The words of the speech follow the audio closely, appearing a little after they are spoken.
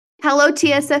Hello,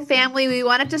 TSF family. We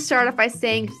wanted to start off by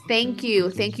saying thank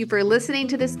you. Thank you for listening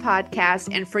to this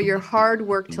podcast and for your hard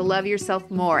work to love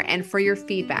yourself more and for your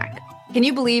feedback. Can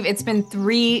you believe it's been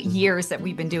 3 years that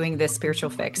we've been doing this spiritual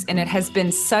fix, and it has been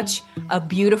such a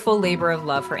beautiful labor of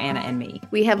love for Anna and me.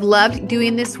 We have loved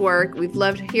doing this work. We've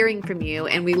loved hearing from you,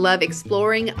 and we love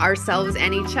exploring ourselves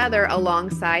and each other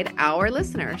alongside our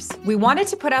listeners. We wanted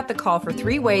to put out the call for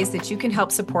 3 ways that you can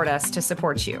help support us to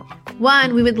support you.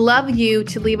 1, we would love you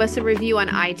to leave us a review on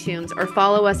iTunes or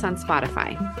follow us on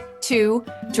Spotify. 2,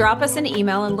 drop us an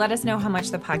email and let us know how much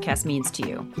the podcast means to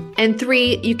you. And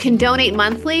 3, you can donate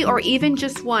monthly or even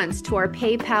just once to our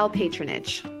PayPal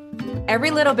patronage.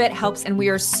 Every little bit helps, and we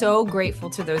are so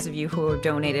grateful to those of you who have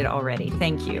donated already.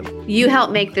 Thank you. You help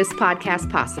make this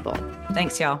podcast possible.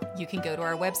 Thanks, y'all. You can go to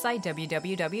our website,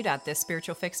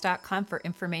 www.thisspiritualfix.com, for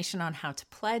information on how to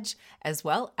pledge, as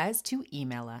well as to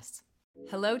email us.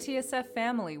 Hello, TSF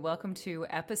family. Welcome to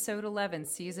episode 11,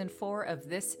 season 4 of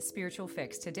This Spiritual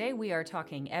Fix. Today we are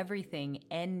talking everything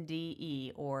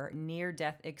NDE, or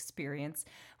near-death experience,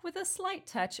 with a slight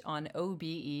touch on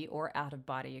OBE, or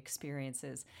out-of-body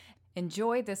experiences.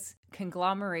 Enjoy this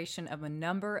conglomeration of a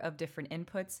number of different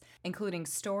inputs, including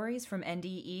stories from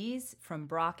NDEs from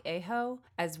Brock Aho,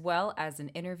 as well as an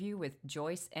interview with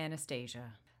Joyce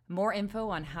Anastasia. More info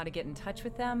on how to get in touch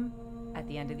with them at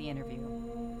the end of the interview.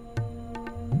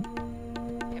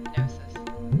 Hypnosis,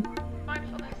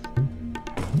 mindfulness,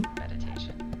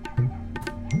 meditation,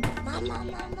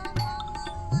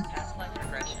 past life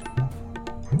regression,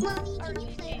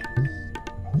 RTT,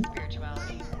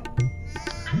 spirituality.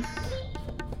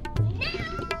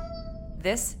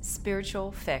 This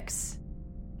Spiritual Fix.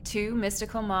 2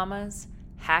 mystical mamas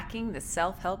hacking the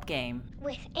self-help game.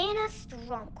 With Anna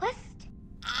Stromquist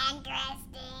and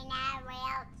Christina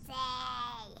Wiltsey.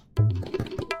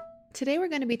 Today we're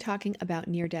going to be talking about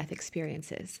near-death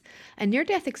experiences. A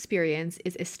near-death experience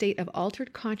is a state of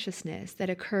altered consciousness that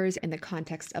occurs in the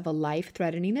context of a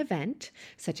life-threatening event,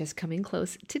 such as coming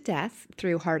close to death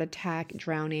through heart attack,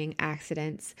 drowning,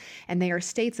 accidents, and they are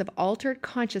states of altered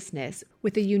consciousness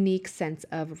with a unique sense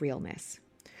of realness.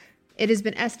 It has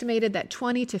been estimated that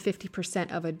 20 to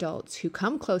 50% of adults who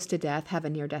come close to death have a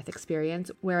near-death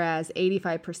experience, whereas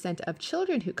 85% of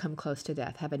children who come close to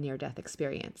death have a near-death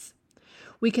experience.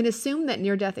 We can assume that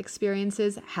near-death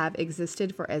experiences have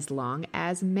existed for as long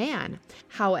as man.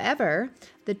 However,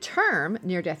 the term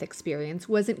near-death experience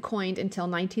wasn't coined until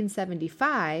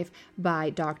 1975 by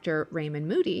Dr. Raymond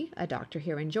Moody, a doctor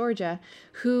here in Georgia,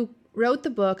 who wrote the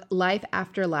book Life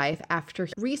After Life after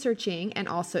researching and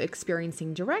also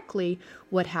experiencing directly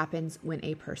what happens when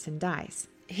a person dies.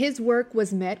 His work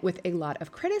was met with a lot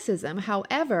of criticism.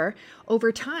 However,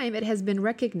 over time, it has been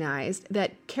recognized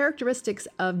that characteristics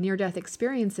of near-death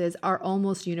experiences are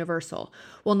almost universal.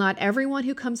 While not everyone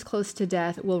who comes close to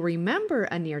death will remember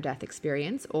a near-death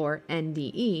experience, or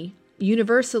NDE,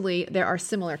 universally, there are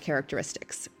similar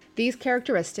characteristics. These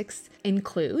characteristics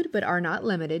include, but are not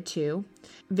limited to,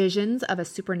 visions of a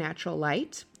supernatural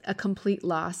light, a complete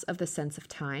loss of the sense of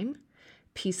time,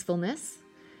 peacefulness,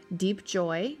 deep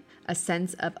joy, a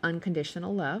sense of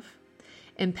unconditional love,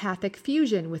 empathic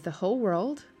fusion with the whole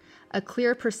world, a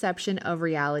clear perception of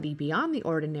reality beyond the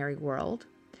ordinary world,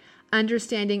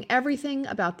 understanding everything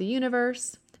about the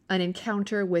universe, an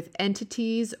encounter with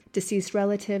entities, deceased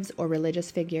relatives, or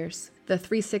religious figures, the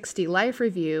 360 life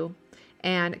review,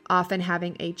 and often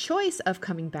having a choice of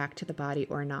coming back to the body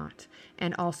or not,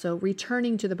 and also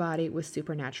returning to the body with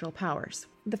supernatural powers.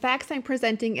 The facts I'm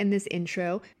presenting in this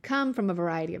intro come from a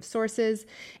variety of sources,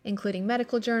 including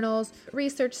medical journals,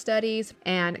 research studies,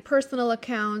 and personal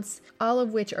accounts, all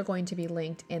of which are going to be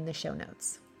linked in the show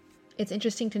notes. It's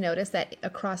interesting to notice that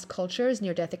across cultures,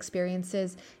 near-death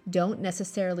experiences don't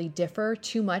necessarily differ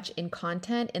too much in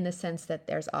content, in the sense that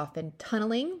there's often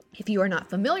tunneling. If you are not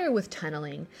familiar with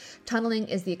tunneling, tunneling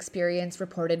is the experience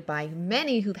reported by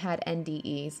many who've had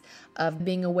NDEs of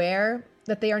being aware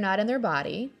that they are not in their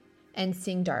body and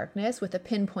seeing darkness with a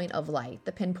pinpoint of light.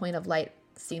 The pinpoint of light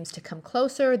seems to come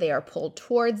closer. They are pulled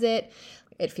towards it.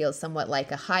 It feels somewhat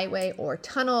like a highway or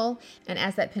tunnel, and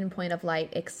as that pinpoint of light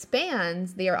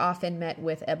expands, they are often met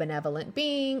with a benevolent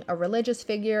being, a religious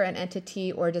figure, an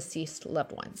entity, or deceased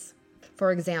loved ones.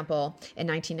 For example, in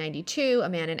 1992, a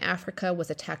man in Africa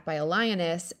was attacked by a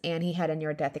lioness, and he had a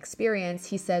near-death experience.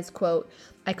 He says, quote,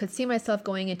 "I could see myself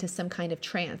going into some kind of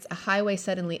trance. A highway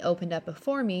suddenly opened up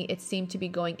before me. It seemed to be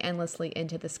going endlessly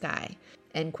into the sky,"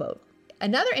 end quote.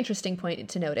 Another interesting point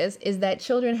to notice is that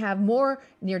children have more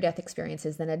near-death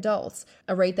experiences than adults,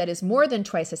 a rate that is more than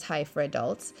twice as high for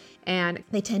adults, and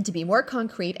they tend to be more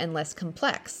concrete and less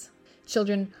complex.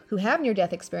 Children who have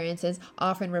near-death experiences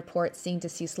often report seeing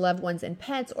deceased loved ones and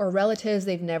pets or relatives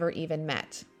they've never even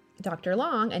met. Dr.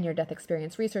 Long, a near-death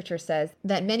experience researcher, says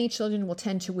that many children will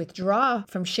tend to withdraw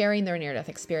from sharing their near-death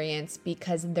experience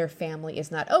because their family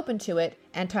is not open to it,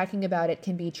 and talking about it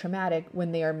can be traumatic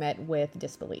when they are met with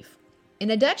disbelief. In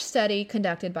a Dutch study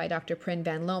conducted by Dr. Prin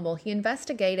van Lommel, he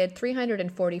investigated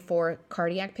 344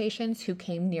 cardiac patients who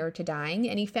came near to dying,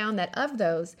 and he found that of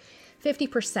those,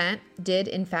 50% did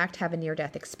in fact have a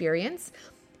near-death experience,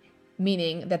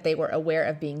 meaning that they were aware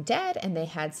of being dead and they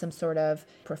had some sort of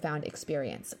profound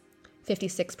experience.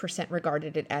 56%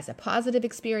 regarded it as a positive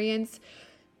experience,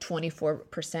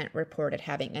 24% reported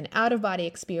having an out-of-body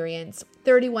experience,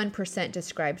 31%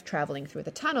 described traveling through the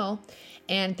tunnel,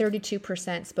 and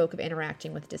 32% spoke of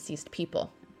interacting with deceased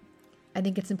people. I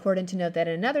think it's important to note that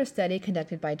another study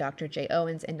conducted by Dr. Jay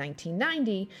Owens in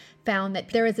 1990 found that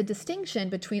there is a distinction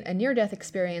between a near-death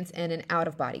experience and an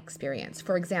out-of-body experience.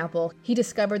 For example, he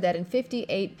discovered that in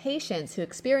 58 patients who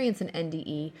experienced an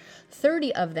NDE,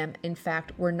 30 of them, in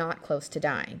fact, were not close to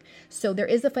dying. So there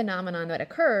is a phenomenon that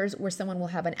occurs where someone will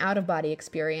have an out-of-body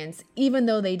experience even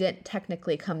though they didn't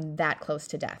technically come that close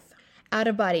to death.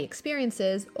 Out-of-body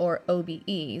experiences, or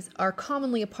OBEs, are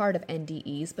commonly a part of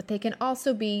NDEs, but they can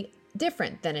also be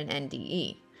different than an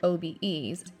NDE.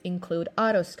 OBEs include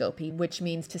autoscopy, which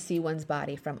means to see one's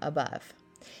body from above.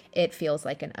 It feels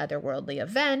like an otherworldly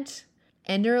event,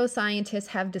 and neuroscientists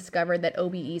have discovered that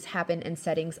OBEs happen in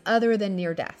settings other than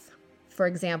near death. For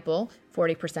example,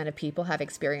 40% of people have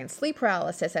experienced sleep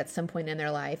paralysis at some point in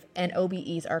their life, and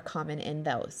OBEs are common in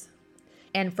those.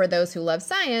 And for those who love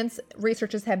science,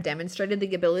 researchers have demonstrated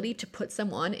the ability to put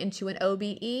someone into an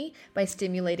OBE by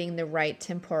stimulating the right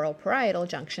temporal parietal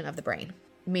junction of the brain.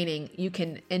 Meaning you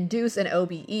can induce an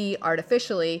OBE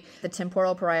artificially. The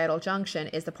temporal parietal junction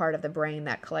is the part of the brain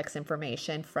that collects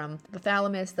information from the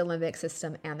thalamus, the limbic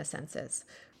system, and the senses.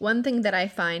 One thing that I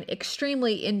find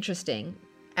extremely interesting,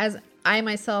 as I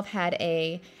myself had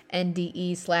a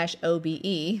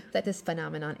NDE/OBE, that this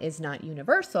phenomenon is not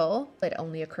universal. It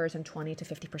only occurs in 20 to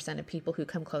 50% of people who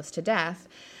come close to death,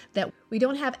 that we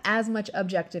don't have as much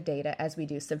objective data as we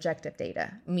do subjective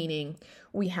data, meaning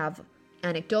we have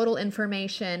anecdotal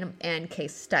information and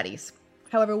case studies.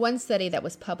 However, one study that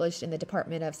was published in the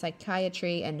Department of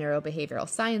Psychiatry and Neurobehavioral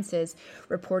Sciences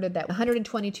reported that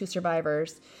 122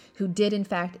 survivors who did in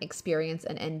fact experience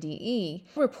an NDE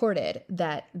reported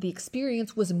that the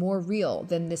experience was more real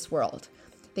than this world.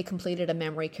 They completed a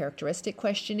memory characteristic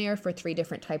questionnaire for 3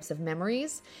 different types of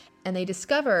memories, and they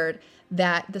discovered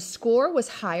that the score was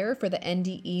higher for the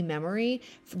NDE memory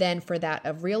than for that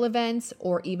of real events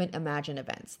or even imagined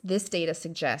events. This data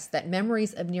suggests that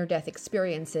memories of near-death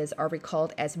experiences are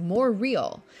recalled as more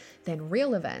real than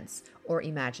real events or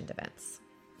imagined events.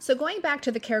 So going back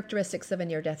to the characteristics of a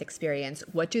near-death experience,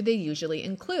 what do they usually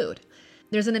include?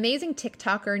 There's an amazing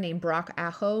TikToker named Brock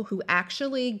Aho who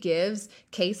actually gives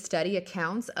case study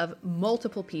accounts of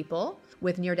multiple people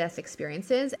with near-death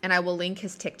experiences, and I will link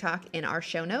his TikTok in our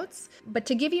show notes. But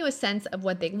to give you a sense of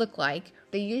what they look like,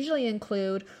 they usually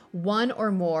include one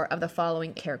or more of the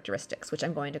following characteristics, which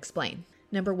I'm going to explain.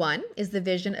 Number 1 is the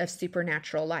vision of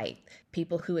supernatural light.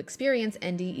 People who experience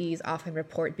NDEs often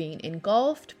report being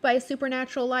engulfed by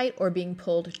supernatural light or being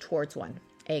pulled towards one,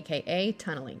 aka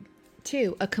tunneling.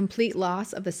 2, a complete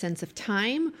loss of the sense of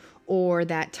time, or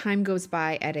that time goes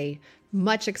by at a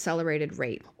much accelerated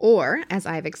rate. Or, as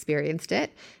I've experienced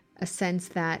it, a sense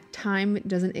that time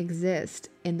doesn't exist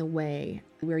in the way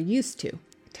we're used to.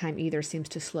 Time either seems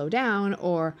to slow down,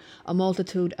 or a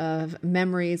multitude of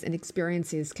memories and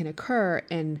experiences can occur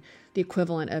in the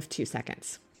equivalent of 2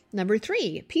 seconds. Number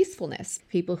 3, peacefulness.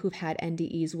 People who've had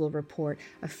NDEs will report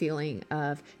a feeling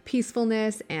of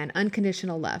peacefulness and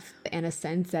unconditional love, and a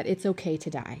sense that it's okay to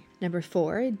die. Number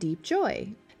 4, deep joy.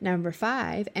 Number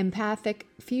 5, empathic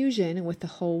fusion with the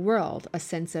whole world, a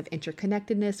sense of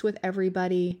interconnectedness with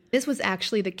everybody. This was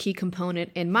actually the key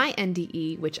component in my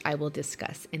NDE, which I will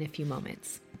discuss in a few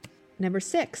moments. Number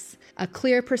 6, a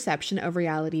clear perception of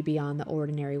reality beyond the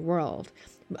ordinary world.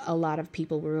 A lot of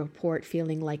people will report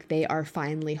feeling like they are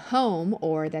finally home,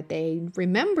 or that they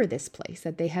remember this place,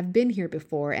 that they have been here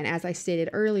before. And as I stated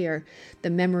earlier, the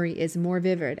memory is more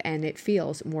vivid and it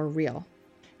feels more real.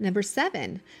 Number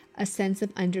 7, a sense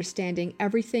of understanding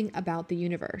everything about the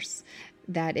universe.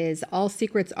 That is, all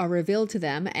secrets are revealed to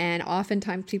them, and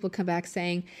oftentimes people come back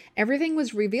saying, everything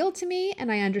was revealed to me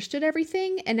and I understood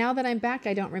everything, and now that I'm back,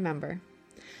 I don't remember.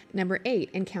 Number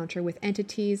 8, encounter with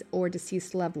entities or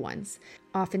deceased loved ones.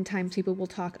 Oftentimes people will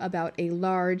talk about a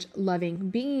large, loving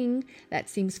being that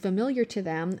seems familiar to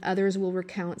them. Others will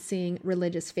recount seeing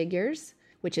religious figures,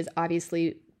 which is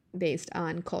obviously based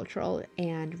on cultural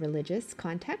and religious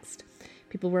context.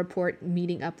 People report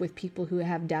meeting up with people who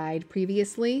have died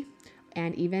previously,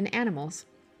 and even animals.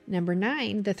 Number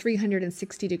 9, the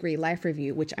 360-degree life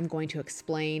review, which I'm going to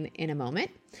explain in a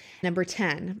moment. Number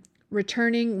 10,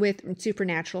 returning with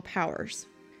supernatural powers.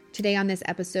 Today on this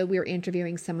episode, we are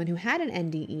interviewing someone who had an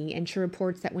NDE, and she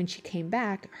reports that when she came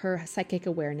back, her psychic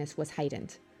awareness was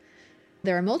heightened.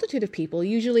 There are a multitude of people,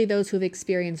 usually those who have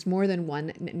experienced more than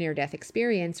one near-death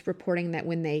experience, reporting that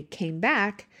when they came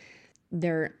back,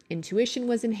 their intuition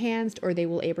was enhanced, or they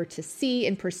were able to see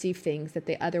and perceive things that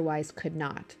they otherwise could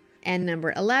not. And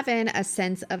number 11, a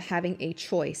sense of having a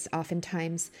choice.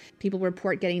 Oftentimes, people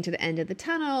report getting to the end of the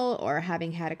tunnel or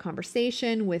having had a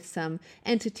conversation with some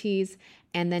entities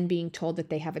and then being told that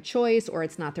they have a choice or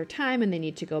it's not their time and they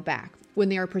need to go back. When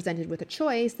they are presented with a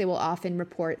choice, they will often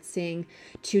report seeing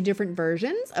 2 different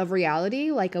versions of reality,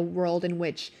 like a world in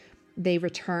which they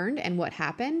returned and what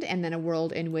happened, and then a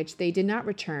world in which they did not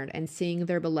return and seeing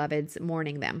their beloveds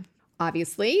mourning them.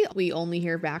 Obviously, we only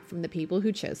hear back from the people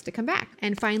who chose to come back.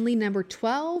 And finally, number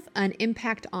 12, an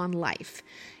impact on life.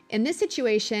 In this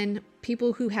situation,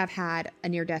 people who have had a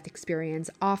near-death experience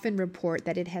often report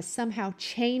that it has somehow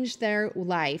changed their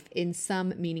life in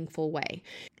some meaningful way.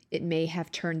 It may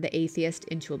have turned the atheist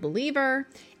into a believer.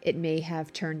 It may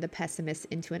have turned the pessimist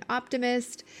into an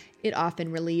optimist. It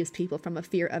often relieves people from a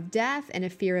fear of death and a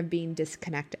fear of being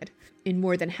disconnected. In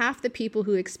more than half the people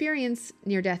who experience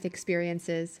near-death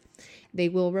experiences, they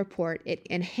will report it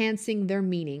enhancing their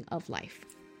meaning of life.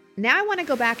 Now I want to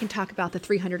go back and talk about the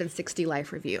 360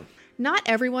 life review. Not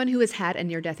everyone who has had a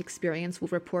near-death experience will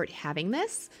report having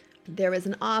this. There is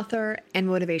an author and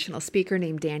motivational speaker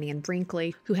named Dannion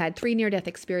Brinkley who had 3 near-death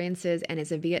experiences and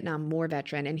is a Vietnam War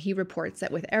veteran, and he reports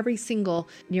that with every single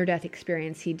near-death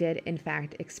experience, he did, in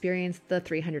fact, experience the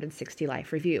 360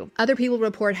 life review. Other people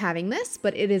report having this,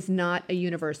 but it is not a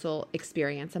universal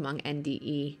experience among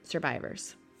NDE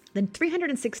survivors. The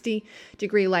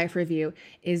 360-degree life review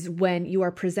is when you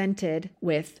are presented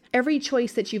with every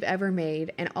choice that you've ever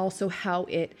made and also how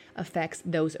it affects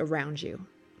those around you.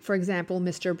 For example,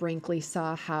 Mr. Brinkley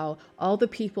saw how all the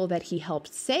people that he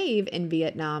helped save in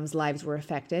Vietnam's lives were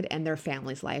affected and their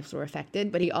families' lives were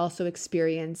affected, but he also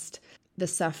experienced the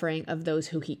suffering of those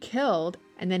who he killed,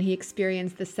 and then he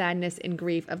experienced the sadness and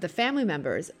grief of the family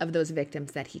members of those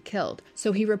victims that he killed.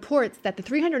 So he reports that the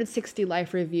 360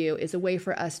 life review is a way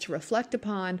for us to reflect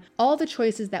upon all the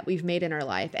choices that we've made in our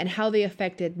life and how they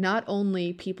affected not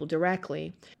only people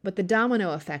directly, but the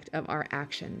domino effect of our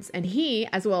actions. And he,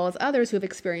 as well as others who have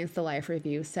experienced the life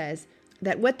review, says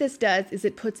that what this does is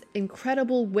it puts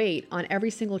incredible weight on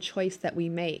every single choice that we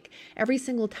make, every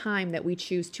single time that we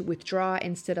choose to withdraw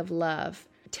instead of love,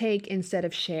 take instead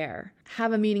of share,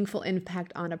 have a meaningful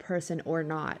impact on a person or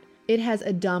not. It has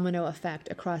a domino effect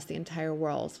across the entire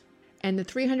world. And the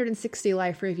 360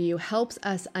 life review helps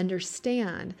us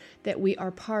understand that we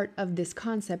are part of this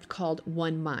concept called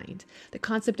one mind. The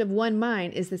concept of one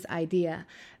mind is this idea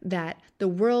that the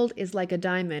world is like a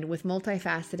diamond with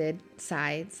multifaceted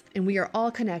sides, and we are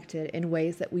all connected in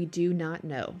ways that we do not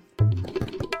know.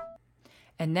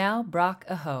 And now, Brock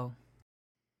Aho.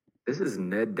 This is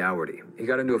Ned Dougherty. He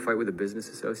got into a fight with a business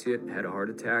associate, had a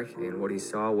heart attack, and what he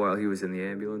saw while he was in the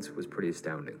ambulance was pretty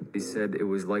astounding. He said it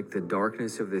was like the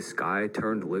darkness of the sky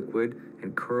turned liquid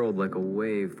and curled like a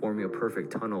wave, forming a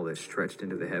perfect tunnel that stretched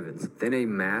into the heavens. Then a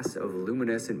mass of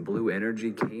luminescent blue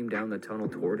energy came down the tunnel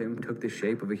toward him, took the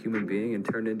shape of a human being, and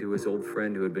turned into his old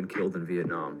friend who had been killed in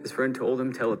Vietnam. His friend told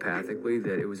him telepathically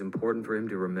that it was important for him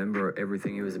to remember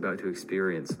everything he was about to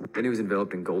experience. Then he was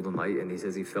enveloped in golden light, and he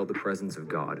says he felt the presence of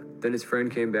God. Then his friend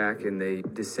came back, and they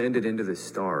descended into the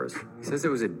stars. He says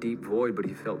there was a deep void, but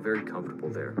he felt very comfortable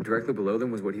there. Directly below them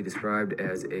was what he described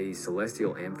as a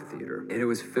celestial amphitheater, and it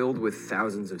was filled with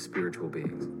thousands of spiritual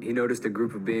beings. He noticed a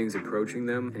group of beings approaching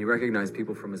them, and he recognized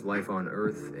people from his life on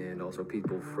Earth and also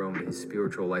people from his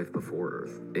spiritual life before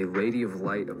Earth. A lady of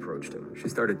light approached him. She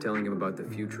started telling him about the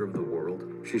future of the world.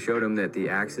 She showed him that the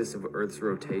axis of Earth's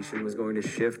rotation was going to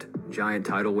shift, giant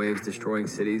tidal waves destroying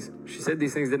cities. She said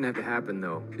these things didn't have to happen,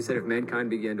 though. She said if mankind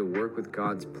began to work with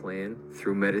God's plan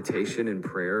through meditation and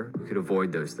prayer, we could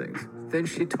avoid those things. Then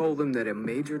she told him that a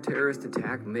major terrorist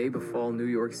attack may befall New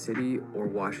York City or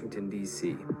Washington,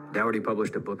 D.C. Dougherty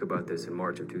published a book about this in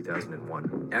March of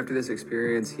 2001. After this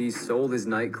experience, he sold his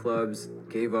nightclubs,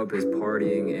 gave up his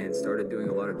partying, and started doing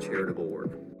a lot of charitable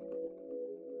work.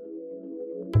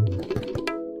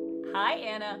 Hi,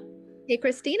 Anna. Hey,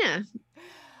 Christina.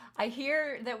 I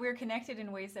hear that we're connected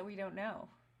in ways that we don't know.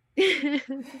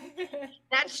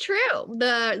 That's true.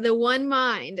 The one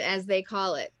mind, as they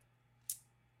call it.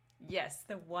 Yes,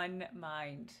 the one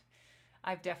mind.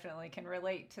 I've definitely can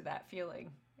relate to that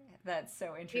feeling. That's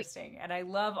so interesting. And I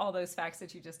love all those facts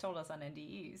that you just told us on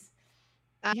NDEs.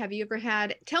 Have you ever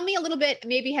had, tell me a little bit,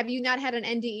 maybe have you not had an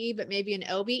NDE, but maybe an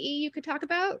OBE you could talk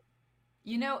about?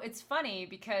 You know, it's funny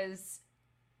because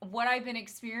what I've been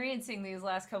experiencing these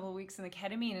last couple of weeks in the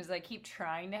ketamine is I keep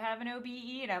trying to have an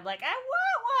OBE and I'm like, I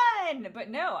want one. But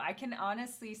no, I can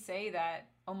honestly say that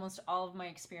almost all of my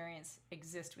experience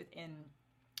exists within.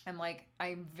 I'm like,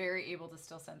 I'm very able to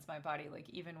still sense my body, like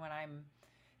even when I'm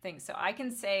things. So I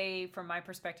can say from my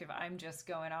perspective, I'm just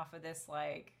going off of this,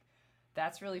 like,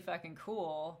 that's really fucking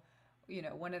cool. You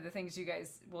know, one of the things you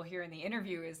guys will hear in the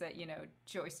interview is that, you know,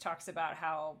 Joyce talks about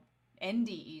how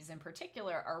NDEs in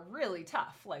particular are really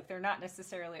tough. Like they're not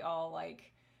necessarily all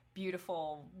like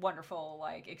beautiful, wonderful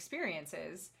like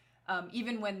experiences.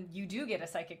 Even when you do get a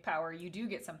psychic power, you do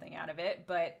get something out of it.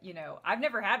 But you know, I've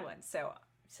never had one, so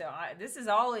this is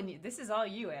all in you. This is all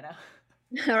you, Anna.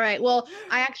 All right. Well,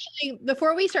 I actually,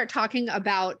 before we start talking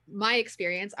about my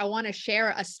experience, I want to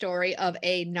share a story of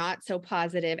a not so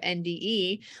positive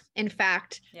NDE. In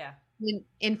fact, Yeah.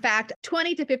 In fact,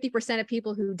 20 to 50% of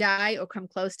people who die or come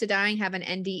close to dying have an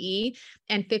NDE,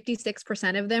 and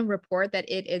 56% of them report that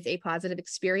it is a positive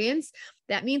experience.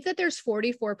 That means that there's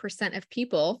 44% of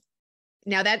people.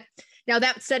 Now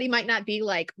that study might not be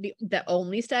like the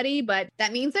only study, but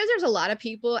that means that there's a lot of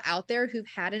people out there who've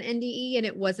had an NDE and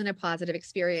it wasn't a positive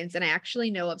experience. And I actually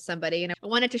know of somebody, and I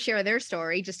wanted to share their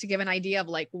story just to give an idea of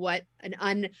like what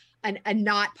a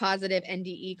not positive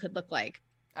NDE could look like.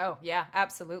 Oh yeah,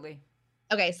 absolutely.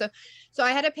 Okay, so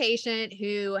I had a patient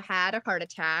who had a heart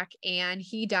attack and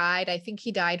he died. I think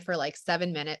he died for like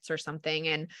 7 minutes or something,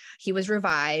 and he was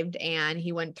revived and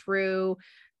he went through.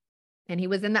 And he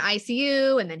was in the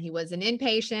ICU, and then he was an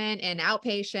inpatient and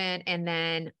outpatient, and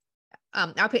then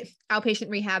outpatient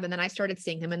rehab. And then I started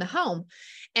seeing him in the home.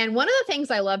 And one of the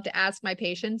things I love to ask my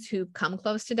patients who come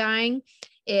close to dying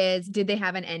is, did they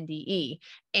have an NDE?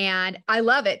 And I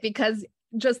love it because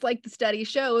just like the study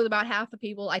shows, about half the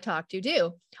people I talk to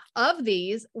do. Of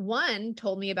these, one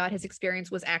told me about his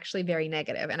experience was actually very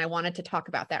negative. And I wanted to talk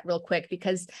about that real quick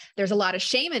because there's a lot of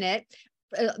shame in it.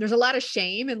 There's a lot of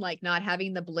shame in like not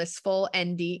having the blissful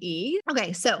NDE.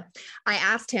 Okay. So I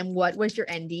asked him, what was your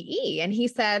NDE? And he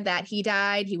said that he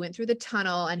died, he went through the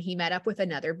tunnel and he met up with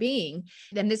another being.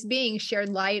 Then this being shared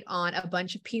light on a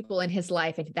bunch of people in his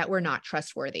life that were not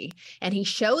trustworthy. And he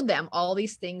showed them all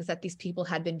these things that these people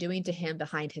had been doing to him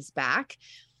behind his back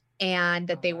and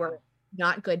that they were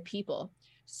not good people.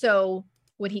 So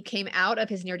when he came out of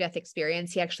his near-death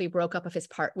experience, he actually broke up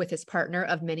with his partner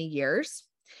of many years.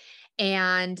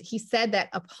 And he said that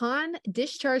upon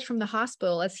discharge from the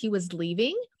hospital, as he was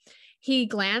leaving, he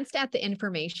glanced at the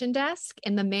information desk,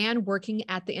 and the man working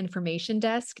at the information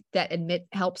desk that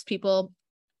helps people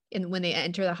when they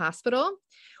enter the hospital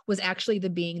was actually the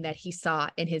being that he saw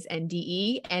in his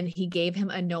NDE, and he gave him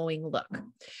a knowing look.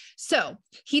 So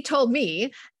he told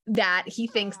me that he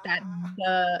thinks that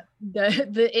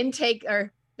the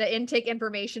intake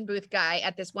information booth guy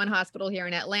at this one hospital here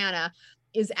in Atlanta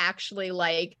is actually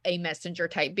like a messenger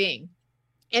type being.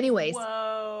 Anyways.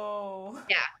 Whoa.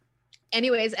 Yeah.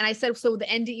 Anyways. And I said, so the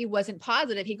NDE wasn't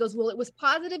positive. He goes, well, it was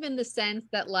positive in the sense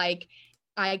that like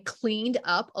I cleaned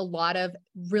up a lot of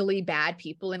really bad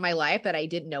people in my life that I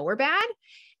didn't know were bad.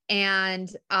 And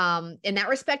in that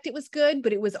respect, it was good,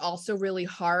 but it was also really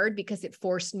hard because it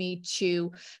forced me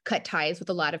to cut ties with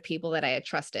a lot of people that I had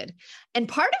trusted. And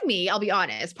part of me, I'll be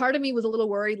honest, part of me was a little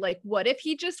worried, like, what if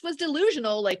he just was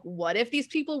delusional? Like, what if these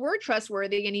people were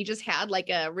trustworthy and he just had like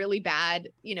a really bad,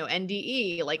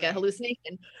 NDE, like a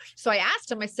hallucination? So I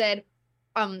asked him, I said,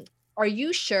 are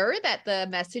you sure that the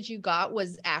message you got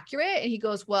was accurate? And he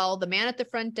goes, well, the man at the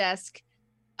front desk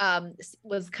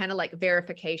was kind of like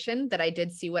verification that I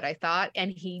did see what I thought.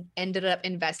 And he ended up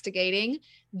investigating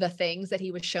the things that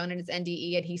he was shown in his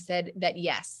NDE. And he said that,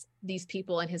 yes, these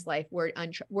people in his life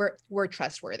were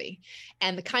trustworthy.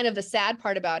 And the sad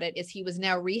part about it is he was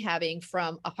now rehabbing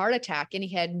from a heart attack and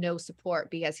he had no support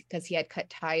because he had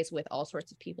cut ties with all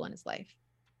sorts of people in his life.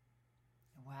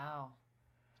 Wow.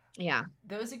 Yeah.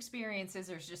 Those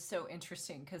experiences are just so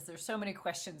interesting because there's so many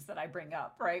questions that I bring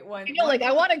up, right? I want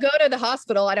to go to the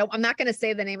hospital. I'm not going to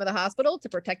say the name of the hospital to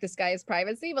protect this guy's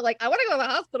privacy, but like, I want to go to the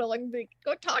hospital and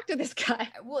go talk to this guy.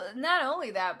 Well, not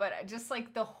only that, but just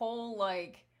like the whole,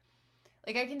 like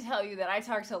I can tell you that I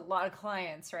talk to a lot of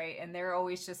clients, right? And they're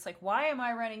always just like, why am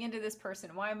I running into this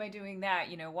person? Why am I doing that?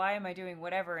 Why am I doing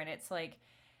whatever? And it's like,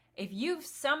 if you've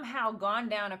somehow gone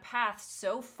down a path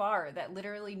so far that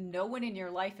literally no one in your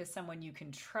life is someone you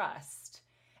can trust,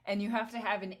 and you have to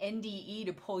have an NDE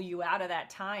to pull you out of that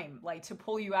time, like to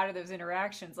pull you out of those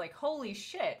interactions. Like, holy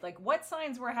shit, like what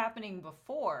signs were happening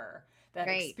before that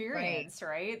Right, right. experience,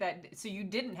 right? That so you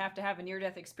didn't have to have a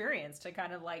near-death experience to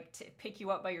kind of like to pick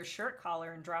you up by your shirt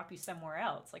collar and drop you somewhere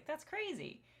else. Like that's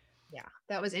crazy. Yeah,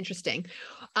 that was interesting.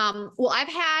 Well, I've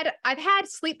had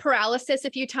sleep paralysis a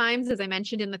few times, as I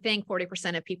mentioned in the thing.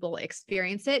 40% of people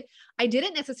experience it. I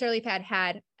didn't necessarily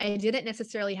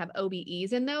have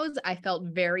OBEs in those. I felt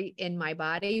very in my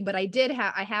body, but I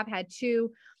have had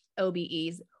two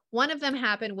OBEs. One of them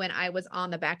happened when I was on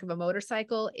the back of a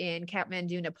motorcycle in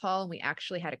Kathmandu, Nepal, and we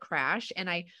actually had a crash. And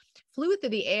I flew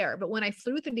through the air. But when I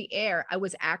flew through the air, I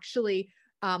was actually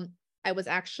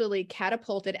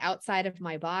catapulted outside of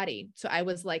my body. So I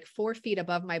was like 4 feet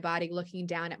above my body, looking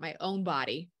down at my own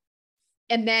body.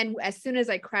 And then as soon as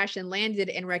I crashed and landed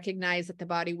and recognized that the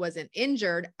body wasn't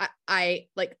injured, I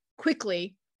like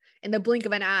quickly, in the blink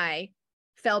of an eye,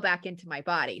 fell back into my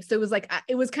body. So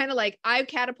it was kind of like I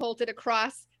catapulted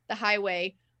across the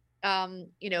highway, I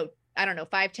don't know,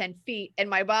 5-10 feet, and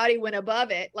my body went above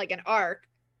it like an arc.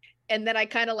 And then I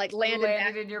kind of like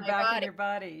landed in your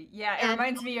body. Yeah, it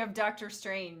reminds me of Doctor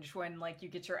Strange when like you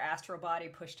get your astral body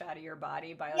pushed out of your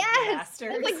body by like the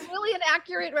masters. It's like really an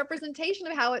accurate representation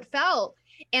of how it felt.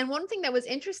 And one thing that was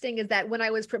interesting is that when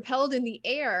I was propelled in the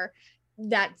air,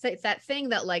 that thing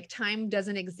that like time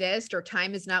doesn't exist or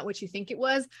time is not what you think it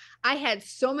was. I had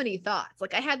so many thoughts.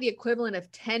 Like I had the equivalent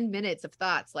of 10 minutes of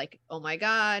thoughts like, oh my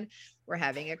God, we're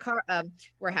having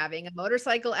a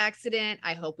motorcycle accident.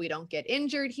 I hope we don't get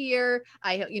injured here.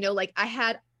 I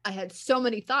had so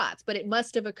many thoughts, but it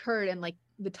must have occurred in like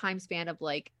the time span of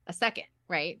like a second.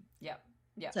 Right. Yeah.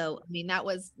 Yeah. So, I mean, that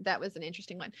was an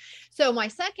interesting one. So my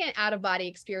second out of body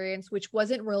experience, which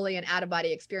wasn't really an out of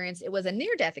body experience, it was a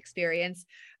near death experience,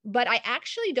 but I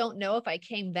actually don't know if I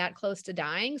came that close to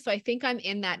dying. So I think I'm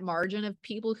in that margin of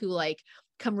people who like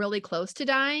come really close to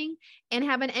dying and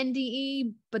have an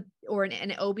NDE, or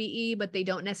an OBE, but they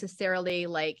don't necessarily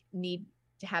like need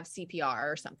to have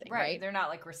CPR or something. Right. They're not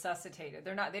like resuscitated.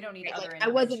 They don't need other I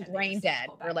wasn't brain dead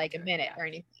for like a minute or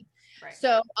anything. Right.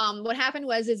 So what happened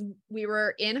was we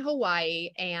were in Hawaii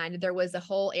and there was a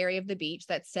whole area of the beach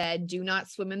that said, do not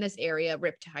swim in this area,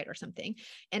 riptide or something.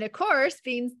 And of course,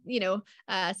 being,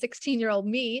 16-year-old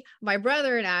me, my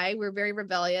brother and I were very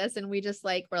rebellious, and we're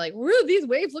like, woo, these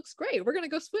waves looks great. We're going to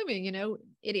go swimming,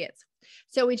 idiots.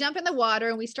 So we jump in the water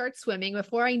and we start swimming.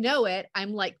 Before I know it,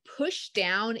 I'm like pushed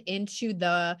down into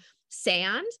the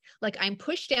sand. Like I'm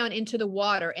pushed down into the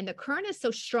water, and the current is so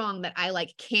strong that I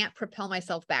like can't propel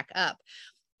myself back up.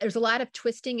 There's a lot of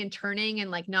twisting and turning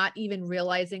and like not even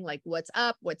realizing like what's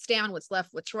up, what's down, what's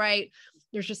left, what's right.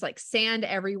 There's just like sand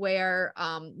everywhere,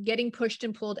 getting pushed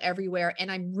and pulled everywhere.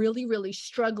 And I'm really, really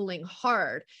struggling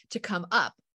hard to come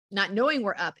up, not knowing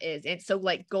where up is. And so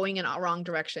like going in all wrong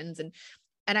directions,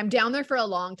 and I'm down there for a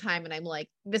long time, and I'm like,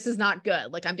 this is not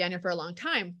good. Like I'm down here for a long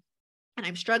time. And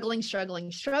I'm struggling.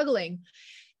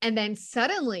 And then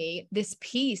suddenly this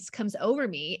peace comes over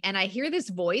me, and I hear this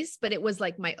voice, but it was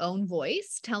like my own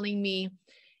voice telling me,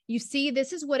 you see,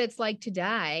 this is what it's like to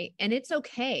die, and it's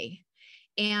okay.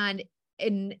 And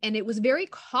it was very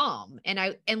calm.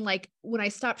 And like, when I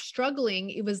stopped struggling,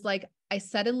 it was like, I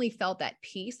suddenly felt that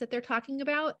peace that they're talking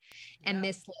about. And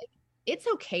this, like, it's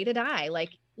okay to die.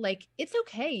 Like, it's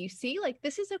okay. You see, like,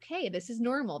 this is okay. This is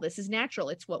normal. This is natural.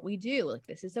 It's what we do. Like,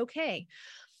 this is okay.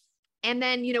 And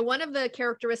then, one of the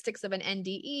characteristics of an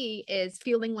NDE is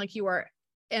feeling like you are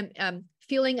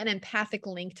feeling an empathic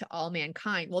link to all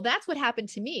mankind. Well, that's what happened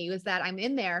to me, was that I'm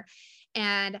in there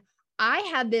and I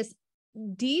had this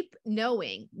deep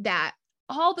knowing that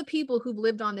all the people who've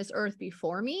lived on this earth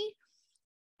before me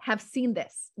have seen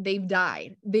this. They've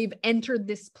died. They've entered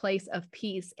this place of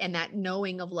peace, and that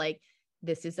knowing of like,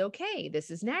 this is okay.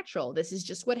 This is natural. This is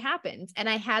just what happens. And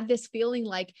I had this feeling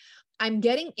like I'm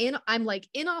like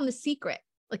in on the secret.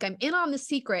 Like I'm in on the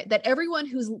secret that everyone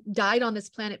who's died on this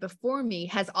planet before me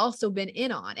has also been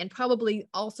in on, and probably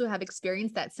also have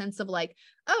experienced that sense of like,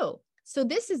 oh, so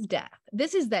this is death.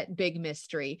 This is that big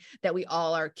mystery that we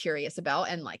all are curious about.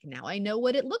 And like, now I know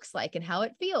what it looks like and how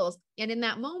it feels. And in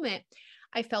that moment,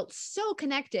 I felt so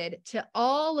connected to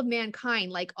all of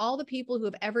mankind, like all the people who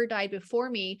have ever died before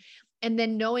me. And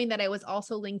then knowing that I was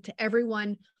also linked to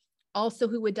everyone also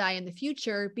who would die in the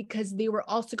future, because they were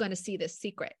also going to see this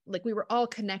secret. Like we were all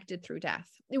connected through death.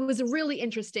 It was a really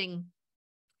interesting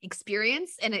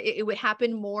experience, and it would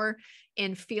happen more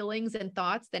in feelings and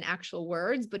thoughts than actual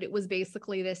words. But it was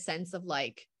basically this sense of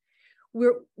like,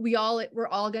 we're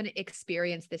all going to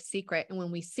experience this secret. And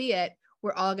when we see it,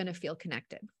 we're all going to feel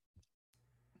connected.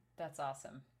 That's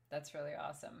awesome. That's really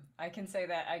awesome. I can say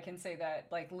that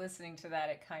like listening to that,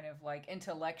 it kind of like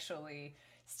intellectually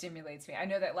stimulates me. I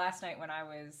know that last night when I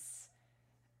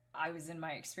was in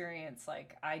my experience,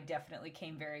 like I definitely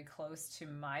came very close to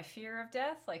my fear of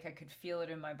death. Like I could feel it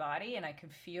in my body, and I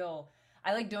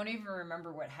like don't even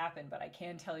remember what happened, but I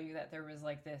can tell you that there was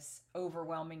like this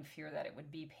overwhelming fear that it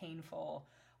would be painful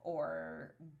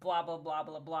or blah blah blah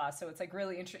blah blah. So it's like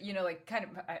really interesting, like kind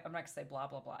of I'm not gonna say blah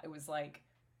blah blah. It was like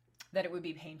that it would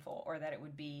be painful or that it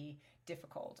would be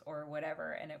difficult or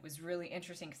whatever. And it was really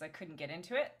interesting because I couldn't get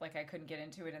into it. Like I couldn't get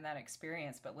into it in that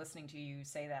experience. But listening to you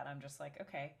say that, I'm just like,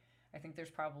 okay, I think there's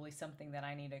probably something that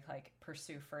I need to like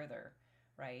pursue further,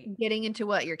 right? Getting into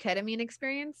what, your ketamine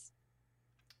experience?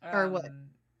 Or what?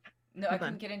 No, I Hold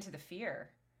couldn't on. get into the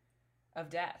fear of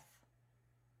death.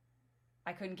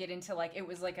 I couldn't get into like, it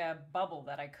was like a bubble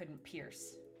that I couldn't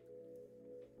pierce.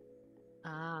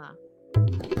 Ah.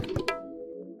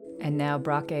 And now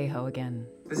Brock Aho again.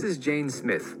 This is Jane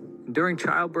Smith. During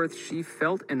childbirth, she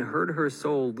felt and heard her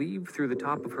soul leave through the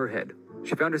top of her head.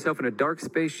 She found herself in a dark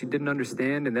space she didn't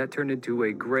understand, and that turned into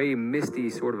a gray, misty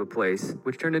sort of a place,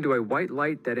 which turned into a white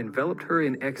light that enveloped her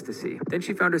in ecstasy. Then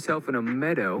she found herself in a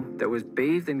meadow that was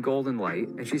bathed in golden light,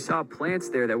 and she saw plants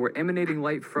there that were emanating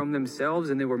light from themselves,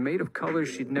 and they were made of colors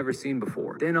she'd never seen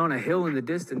before. Then on a hill in the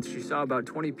distance, she saw about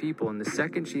 20 people, and the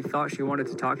second she thought she wanted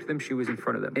to talk to them, she was in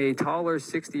front of them. A taller,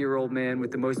 60-year-old man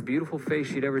with the most beautiful face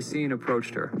she'd ever seen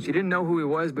approached her. She didn't know who he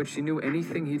was, but she knew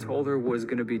anything he told her was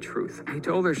going to be truth. He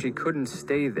told her she couldn't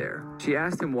stay there. She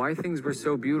asked him why things were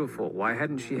so beautiful. Why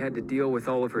hadn't she had to deal with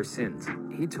all of her sins?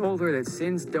 He told her that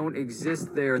sins don't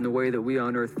exist there in the way that we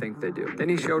on earth think they do. Then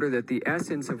he showed her that the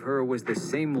essence of her was the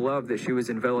same love that she was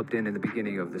enveloped in the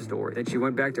beginning of the story. Then she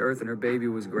went back to earth and her baby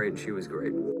was great and she was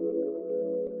great.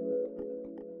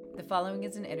 The following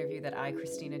is an interview that I,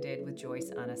 Christina, did with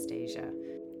Joyce Anastasia.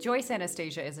 Joyce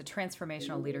Anastasia is a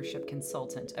transformational leadership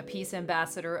consultant, a peace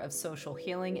ambassador of social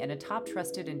healing, and a top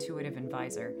trusted intuitive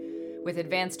advisor. With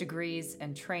advanced degrees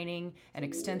and training and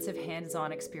extensive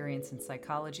hands-on experience in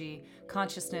psychology,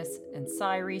 consciousness and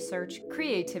psi research,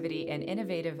 creativity and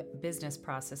innovative business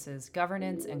processes,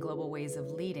 governance, and global ways of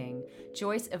leading,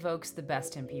 Joyce evokes the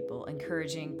best in people,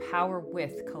 encouraging power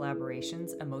with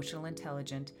collaborations, emotional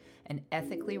intelligence, and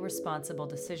ethically responsible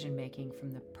decision-making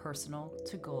from the personal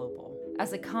to global.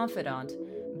 As a confidant,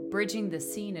 bridging the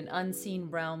seen and unseen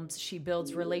realms, she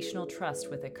builds relational trust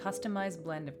with a customized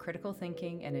blend of critical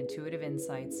thinking and intuitive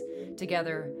insights,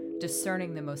 together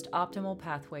discerning the most optimal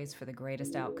pathways for the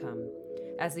greatest outcome.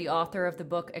 As the author of the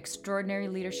book Extraordinary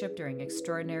Leadership During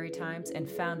Extraordinary Times and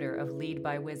founder of Lead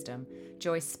by Wisdom,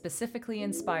 Joyce specifically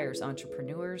inspires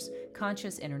entrepreneurs,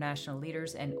 conscious international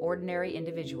leaders, and ordinary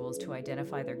individuals to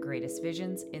identify their greatest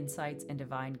visions, insights, and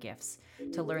divine gifts,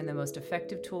 to learn the most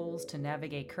effective tools to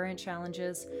navigate current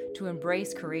challenges, to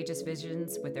embrace courageous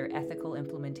visions with their ethical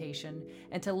implementation,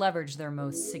 and to leverage their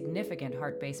most significant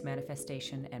heart-based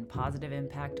manifestation and positive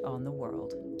impact on the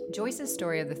world. Joyce's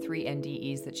story of the 3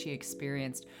 NDEs that she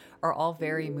experienced are all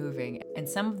very moving, and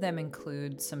some of them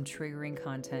include some triggering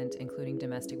content, including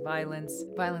domestic violence,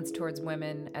 violence towards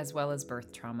women, as well as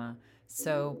birth trauma.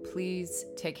 So please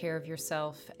take care of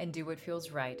yourself and do what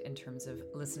feels right in terms of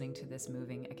listening to this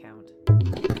moving account.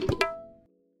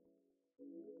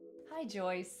 Hi,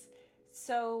 Joyce.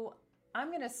 So I'm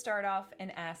going to start off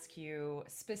and ask you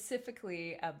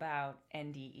specifically about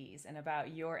NDEs and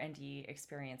about your NDE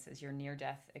experiences, your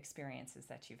near-death experiences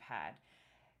that you've had.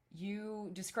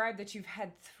 You described that you've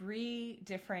had 3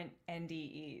 different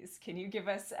NDEs. Can you give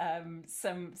us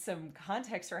some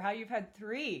context for how you've had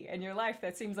 3 in your life?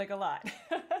 That seems like a lot.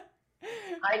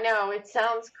 I know, it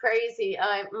sounds crazy.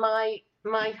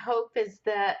 My hope is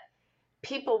that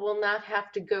people will not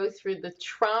have to go through the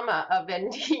trauma of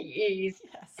NDEs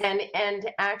and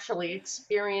actually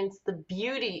experience the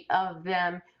beauty of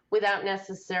them without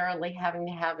necessarily having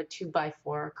to have a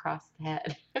 2x4 across the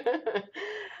head.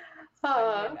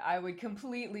 I would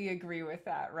completely agree with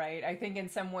that, right? I think in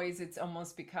some ways it's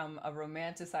almost become a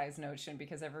romanticized notion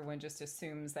because everyone just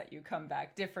assumes that you come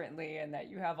back differently and that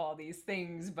you have all these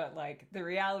things, but like the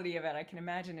reality of it, I can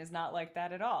imagine, is not like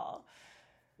that at all.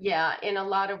 Yeah, in a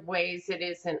lot of ways it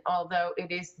isn't, although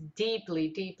it is deeply,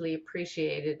 deeply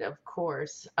appreciated, of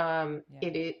course.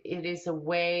 It is a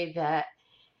way that,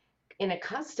 in a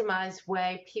customized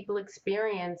way, people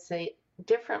experience it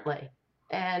differently.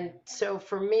 And so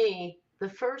for me, the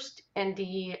first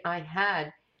NDE I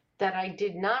had that I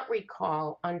did not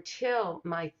recall until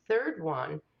my 3rd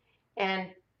one, and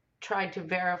tried to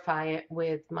verify it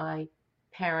with my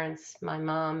parents, my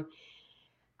mom,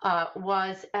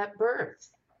 was at birth.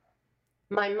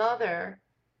 My mother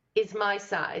is my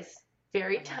size,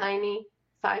 very tiny,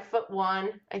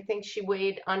 5'1". I think she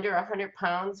weighed under 100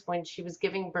 pounds when she was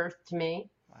giving birth to me.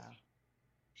 Wow.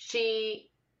 She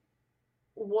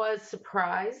was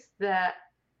surprised that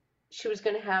she was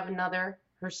going to have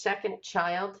her second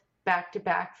child, back to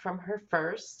back from her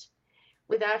first,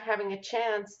 without having a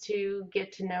chance to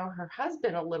get to know her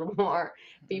husband a little more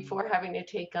before having to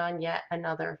take on yet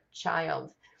another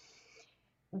child.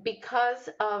 Because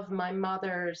of my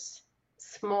mother's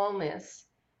smallness,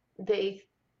 the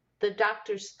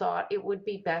doctors thought it would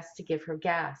be best to give her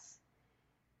gas.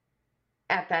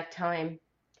 At that time,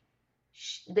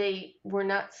 they were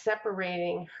not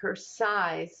separating her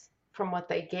size from what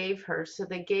they gave her, so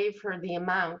they gave her the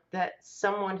amount that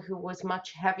someone who was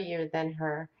much heavier than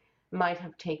her might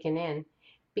have taken in.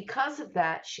 Because of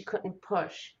that, she couldn't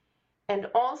push. And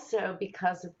also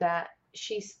because of that,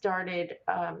 she started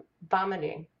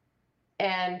vomiting.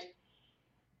 And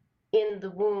in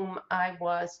the womb, I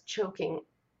was choking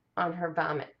on her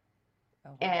vomit.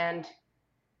 Oh, wow.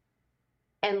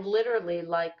 And literally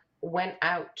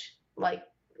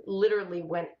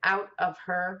went out of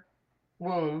her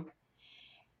womb.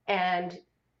 And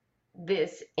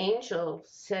this angel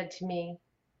said to me,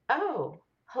 "Oh,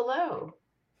 hello."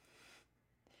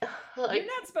 You're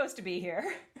not supposed to be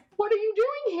here. What are you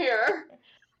doing here?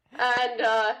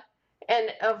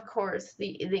 And of course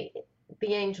the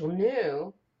angel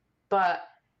knew, but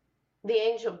the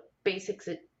angel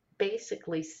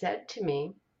basically said to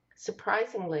me,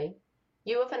 surprisingly,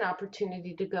 "You have an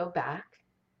opportunity to go back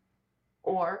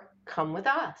or come with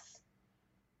us."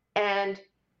 And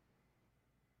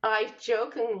I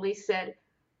jokingly said,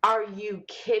 "Are you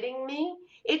kidding me?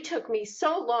 It took me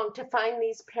so long to find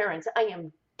these parents. I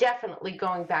am definitely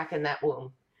going back in that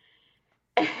womb."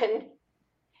 And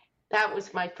that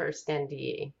was my first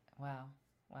NDE. Wow.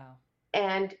 Wow.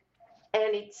 And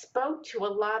it spoke to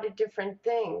a lot of different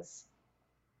things.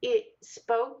 It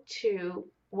spoke to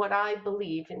what I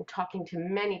believe in talking to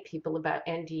many people about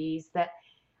NDEs, that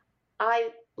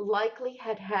I likely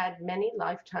had many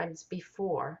lifetimes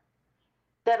before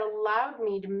that allowed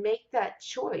me to make that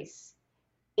choice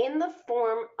in the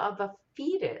form of a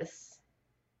fetus,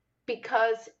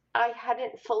 because I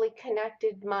hadn't fully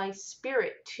connected my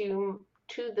spirit to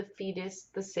the fetus,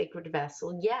 the sacred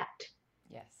vessel, yet.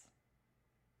 Yes.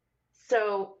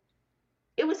 So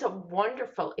it was a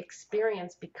wonderful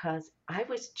experience because I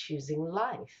was choosing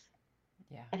life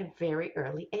at a very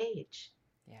early age.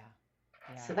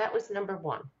 Yeah. So that was number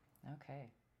one.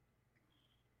 Okay.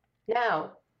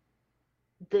 Now,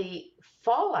 the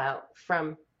fallout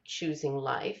from choosing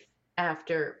life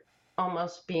after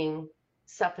almost being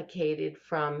suffocated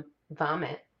from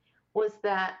vomit was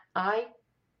that I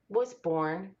was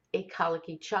born a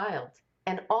colicky child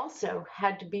and also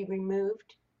had to be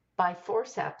removed by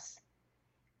forceps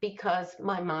because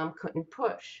my mom couldn't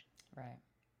push. Right.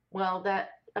 Well,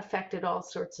 that affected all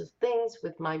sorts of things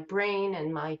with my brain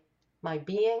and my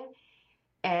being,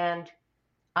 and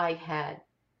I had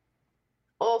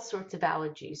all sorts of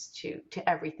allergies to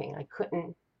everything. I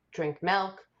couldn't drink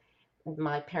milk.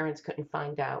 My parents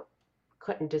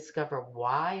couldn't discover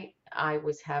why I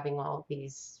was having all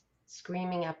these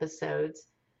screaming episodes.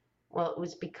 Well, it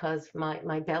was because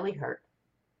my belly hurt,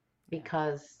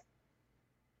 because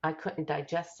I couldn't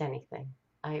digest anything.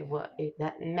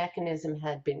 That mechanism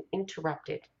had been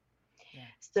interrupted. Yeah.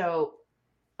 So,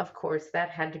 of course, that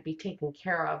had to be taken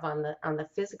care of on the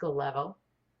physical level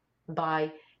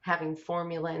by having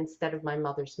formula instead of my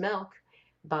mother's milk,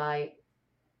 by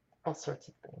all sorts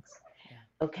of things.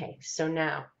 Yeah. Okay, so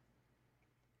now,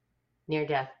 near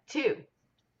death 2.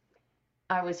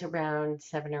 I was around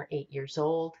 7 or 8 years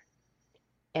old,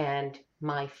 and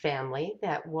my family,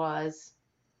 that was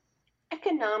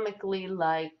economically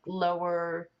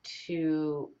lower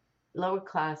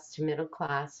class to middle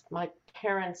class, my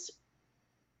parents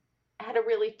had a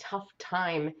really tough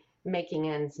time making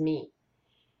ends meet.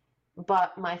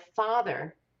 But my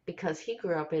father, because he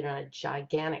grew up in a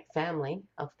gigantic family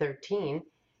of 13,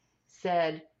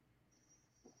 said,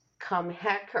 "Come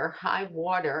heck or high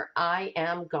water, I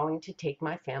am going to take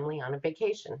my family on a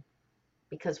vacation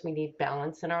because we need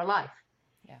balance in our life."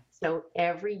 Yeah. So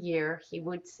every year he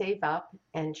would save up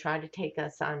and try to take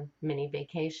us on mini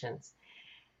vacations.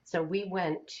 So we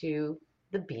went to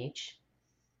the beach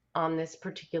on this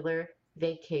particular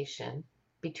vacation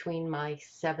between my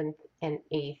 7th and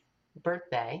 8th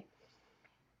birthday.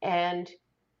 And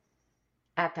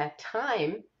at that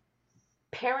time,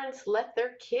 parents let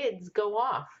their kids go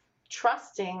off,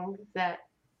 trusting that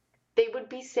they would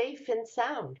be safe and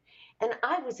sound. And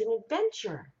I was an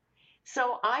adventurer.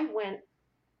 So I went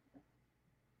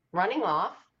running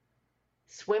off,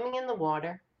 swimming in the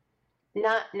water,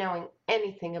 not knowing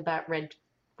anything about red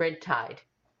red tide.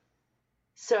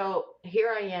 So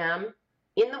here I am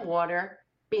in the water,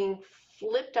 being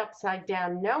flipped upside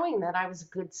down, knowing that I was a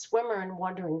good swimmer and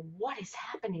wondering what is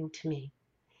happening to me.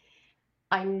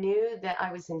 I knew that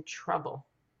I was in trouble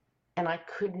and I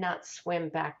could not swim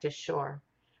back to shore.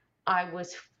 I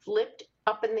was flipped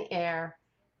up in the air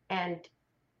and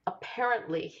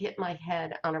apparently hit my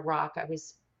head on a rock. I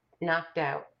was knocked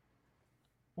out.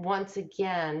 Once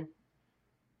again,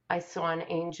 I saw an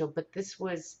angel, but this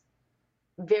was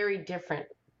very different.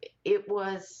 It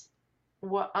was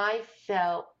what I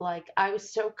felt like I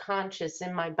was so conscious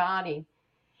in my body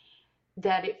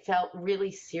that it felt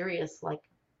really serious, like,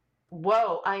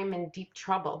 whoa, I am in deep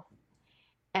trouble.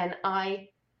 And I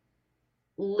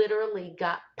literally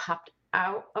got popped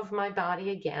out of my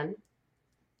body again.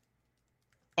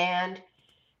 And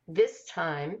this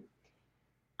time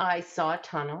I saw a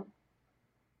tunnel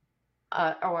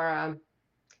or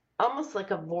almost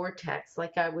like a vortex,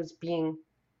 like I was being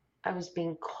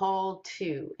called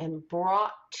to and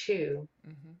brought to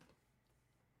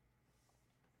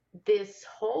this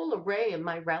whole array of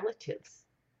my relatives.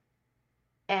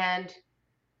 And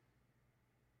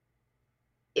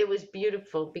it was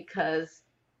beautiful because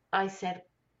I said,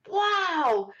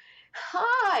 wow,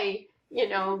 hi,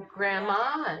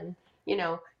 Grandma and,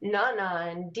 Nana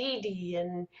and Dee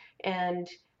Dee and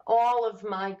all of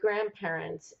my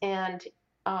grandparents and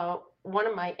one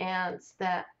of my aunts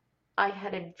that I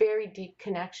had a very deep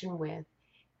connection with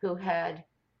who had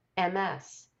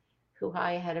MS, who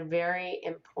I had a very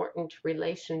important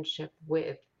relationship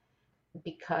with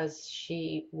because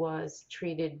she was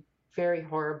treated very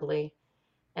horribly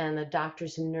and the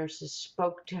doctors and nurses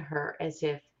spoke to her as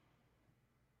if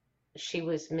she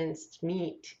was minced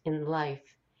meat in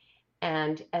life.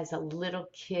 And as a little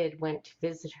kid, went to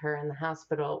visit her in the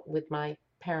hospital with my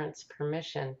parents'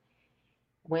 permission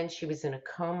when she was in a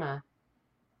coma.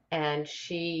 And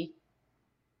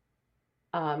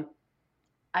I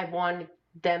wanted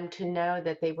them to know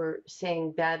that they were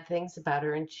saying bad things about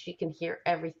her and she can hear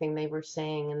everything they were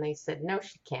saying. And they said, no,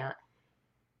 she can't.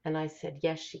 And I said,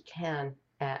 yes, she can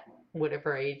at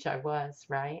whatever age I was,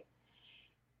 right?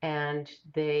 And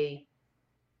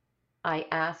I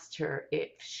asked her if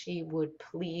she would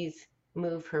please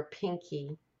move her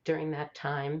pinky during that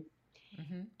time.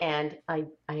 And I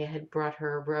had brought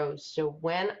her a rose. So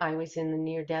when I was in the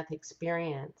near-death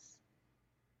experience,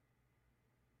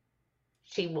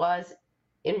 she was,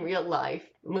 in real life,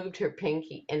 moved her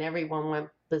pinky and everyone went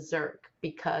berserk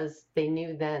because they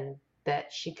knew then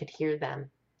that she could hear them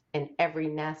and every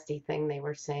nasty thing they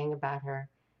were saying about her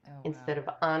instead of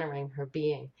honoring her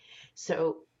being.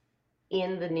 So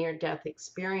in the near-death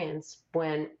experience,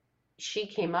 when she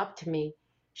came up to me,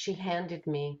 she handed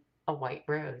me a white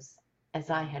rose as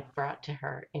I had brought to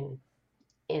her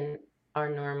in our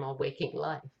normal waking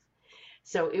life.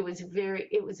 So it was a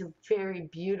very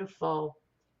beautiful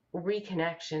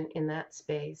reconnection in that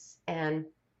space. And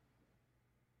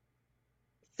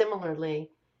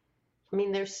similarly, I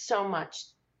mean, there's so much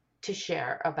to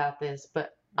share about this,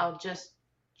 but I'll just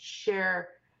share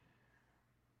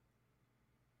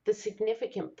the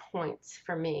significant points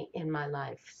for me in my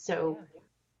life. So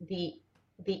the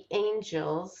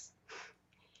angels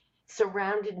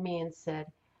surrounded me and said,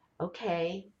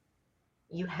 okay,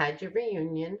 you had your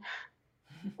reunion.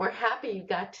 We're happy you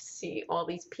got to see all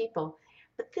these people,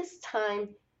 but this time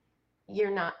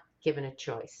you're not given a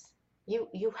choice.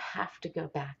 You have to go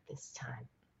back this time.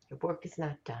 Your work is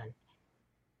not done.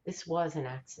 This was an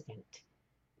accident.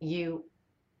 You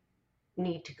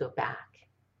need to go back.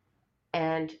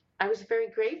 And I was very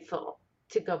grateful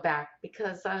to go back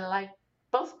because I like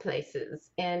both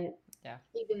places. And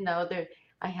even though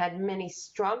I had many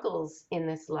struggles in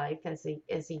this life as a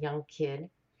young kid,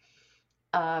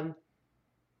 I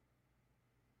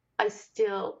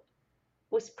still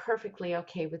was perfectly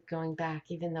okay with going back,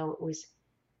 even though it was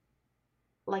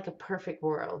like a perfect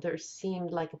world or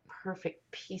seemed like a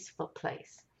perfect, peaceful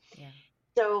place. Yeah.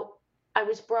 So I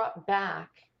was brought back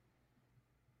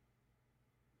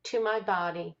to my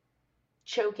body,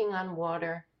 choking on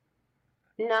water,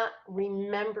 not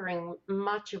remembering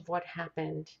much of what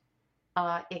happened,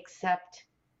 except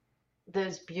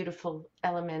those beautiful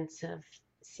elements of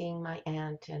seeing my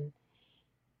aunt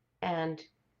and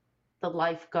the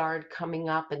lifeguard coming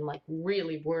up and like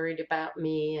really worried about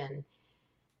me. And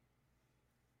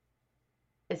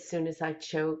as soon as I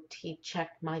choked, he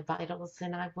checked my vitals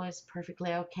and I was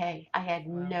perfectly okay. I had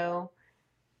no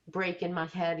break in my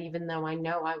head, even though I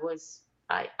know I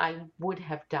would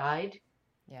have died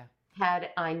had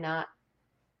I not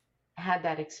had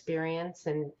that experience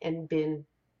and been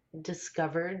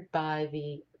discovered by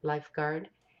the lifeguard.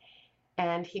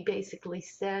 And he basically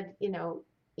said,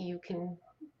 you can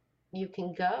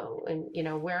go,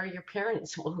 and where are your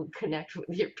parents? We'll connect with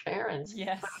your parents.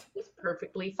 Yes. But it was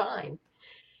perfectly fine.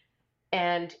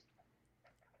 And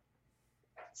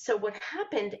so what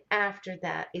happened after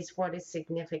that is what is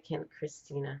significant,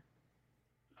 Christina.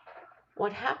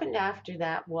 What happened after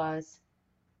that was,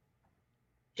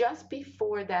 just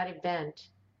before that event,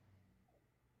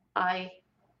 I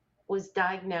was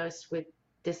diagnosed with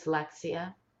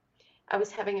dyslexia. I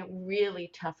was having a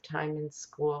really tough time in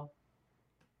school.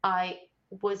 I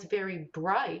was very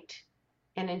bright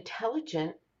and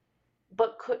intelligent,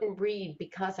 but couldn't read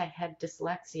because I had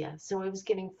dyslexia. So I was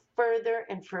getting further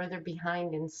and further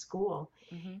behind in school,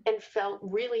 and felt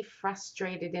really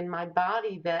frustrated in my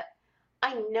body that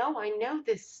I know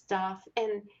this stuff,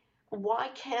 and why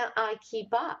can't I keep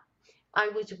up? I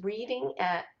was reading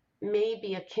at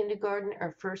maybe a kindergarten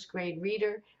or first grade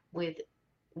reader with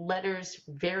letters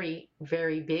very,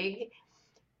 very big.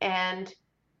 And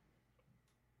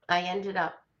I ended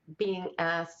up being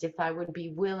asked if I would be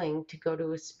willing to go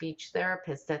to a speech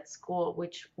therapist at school,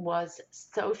 which was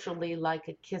socially like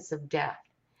a kiss of death.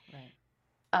 Right.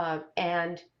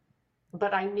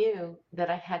 But I knew that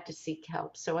I had to seek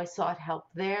help. So I sought help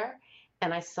there,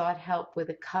 and I sought help with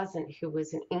a cousin who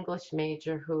was an English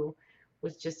major who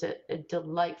was just a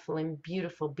delightful and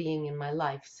beautiful being in my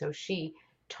life. So she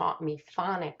taught me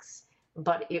phonics,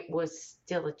 but it was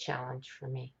still a challenge for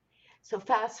me. So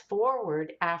fast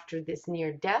forward after this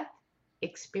near-death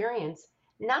experience,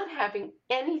 not having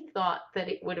any thought that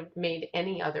it would have made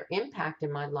any other impact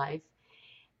in my life,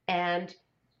 and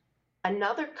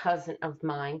another cousin of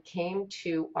mine came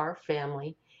to our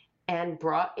family and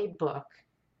brought a book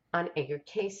on Edgar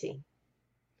Cayce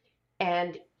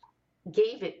and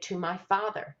gave it to my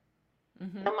father.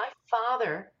 Now, my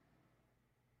father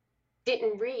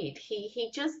didn't read. He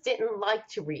just didn't like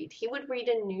to read. He would read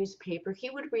a newspaper,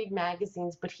 he would read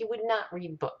magazines, but he would not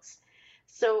read books.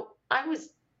 So I was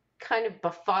kind of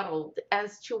befuddled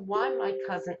as to why my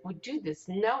cousin would do this,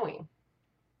 knowing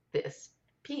this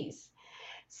piece.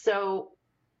 So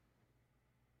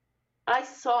I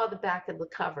saw the back of the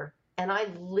cover and I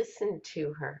listened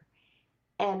to her,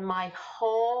 and my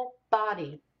whole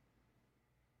body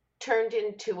turned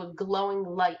into a glowing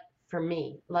light for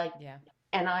me.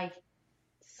 And I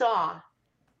saw,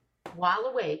 while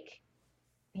awake,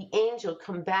 the angel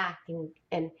come back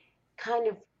and kind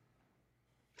of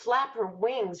flap her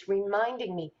wings,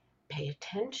 reminding me, pay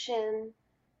attention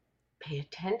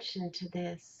to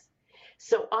this.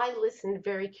 So I listened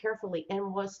very carefully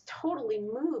and was totally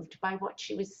moved by what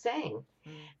she was saying.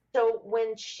 So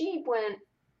when she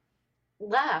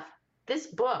left this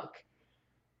book,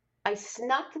 I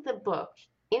snuck the book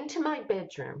into my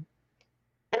bedroom,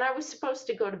 and I was supposed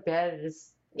to go to bed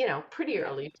at pretty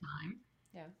early time.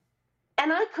 Yeah.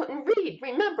 And I couldn't read.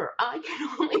 Remember, I can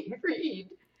only read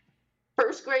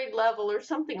first grade level or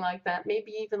something like that,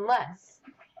 maybe even less.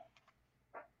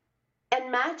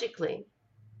 And magically,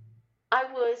 I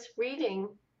was reading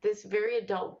this very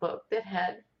adult book that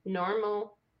had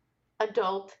normal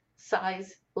adult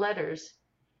size letters,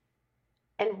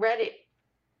 and read it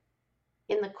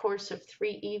in the course of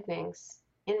 3 evenings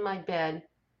in my bed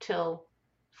till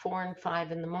 4 and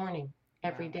 5 in the morning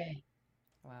every day.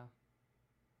 Wow.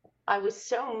 I was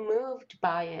so moved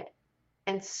by it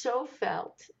and so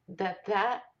felt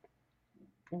that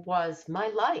was my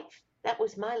life. That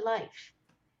was my life,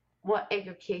 what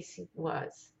Edgar Cayce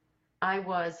was. I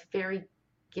was very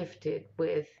gifted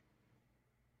with,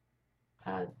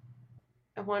 I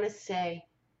want to say,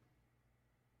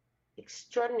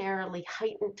 extraordinarily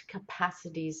heightened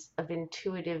capacities of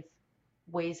intuitive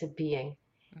ways of being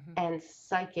and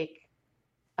psychic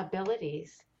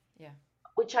abilities,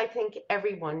 which I think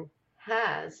everyone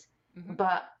has,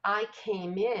 but I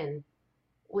came in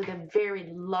with a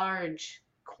very large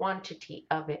quantity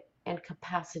of it and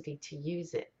capacity to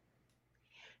use it.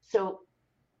 So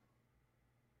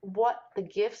what the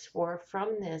gifts were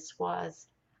from this was,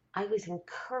 I was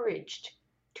encouraged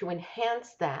to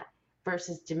enhance that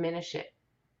versus diminish it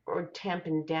or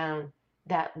tampen down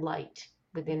that light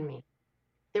within me.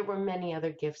 There were many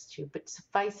other gifts too, but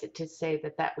suffice it to say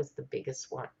that that was the biggest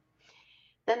one.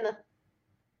 Then the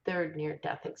third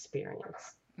near-death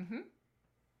experience.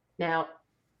 Now,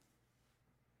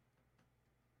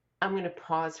 I'm going to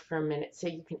pause for a minute so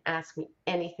you can ask me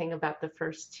anything about the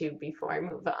first two before I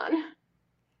move on.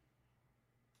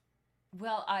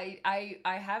 Well, I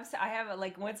have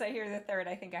like, once I hear the third,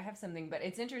 I think I have something, but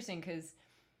it's interesting because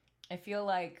I feel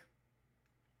like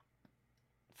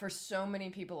for so many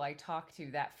people I talk to,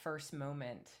 that first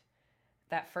moment,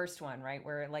 that first one, right,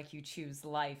 where like you choose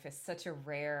life, is such a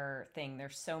rare thing.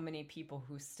 There's so many people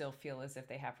who still feel as if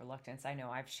they have reluctance. I know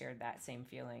I've shared that same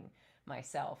feeling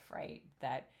myself, right?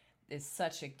 That is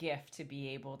such a gift to be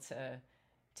able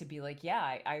to be like, yeah,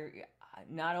 I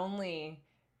not only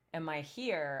am I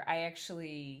here, I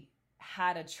actually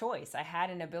had a choice. I had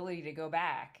an ability to go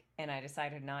back, and I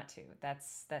decided not to.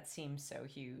 That seems so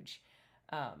huge.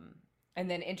 And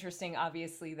then interesting,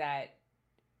 obviously, that,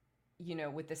 you know,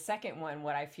 with the second one,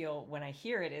 what I feel when I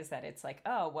hear it is that it's like,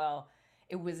 oh, well,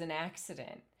 it was an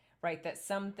accident, right? That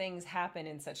some things happen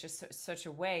in such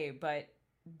a way, but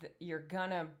you're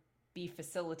gonna be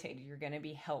facilitated. You're gonna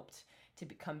be helped to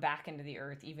come back into the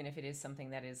earth, even if it is something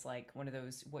that is like one of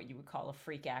those, what you would call a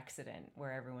freak accident,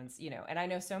 where everyone's, you know, and I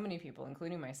know so many people,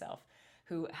 including myself,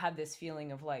 who have this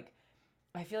feeling of like,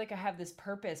 I feel like I have this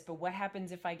purpose, but what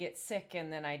happens if I get sick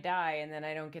and then I die and then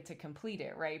I don't get to complete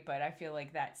it, right? But I feel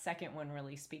like that second one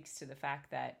really speaks to the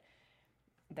fact that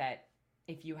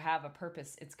if you have a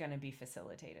purpose, it's going to be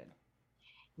facilitated.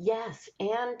 Yes,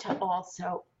 and to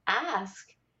also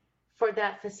ask for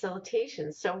that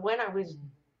facilitation. So when I was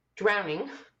drowning,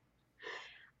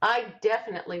 I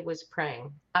definitely was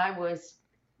praying. I was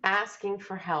asking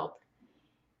for help,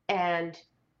 and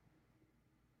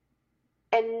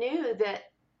knew that,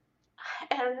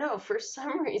 I don't know, for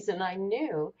some reason I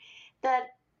knew that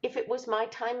if it was my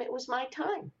time, it was my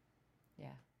time.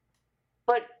 Yeah.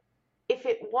 But if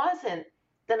it wasn't,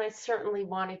 then I certainly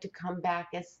wanted to come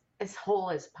back as whole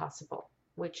as possible,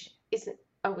 which isn't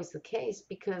always the case,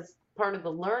 because part of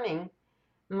the learning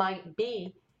might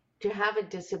be to have a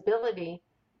disability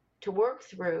to work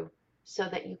through so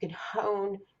that you can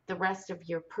hone the rest of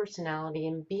your personality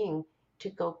and being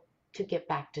to get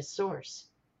back to source.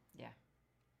 Yeah.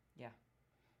 Yeah.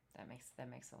 That makes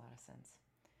a lot of sense.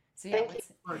 So yeah,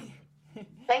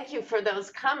 thank you for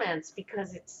those comments,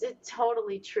 because it's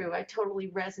totally true. I totally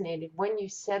resonated when you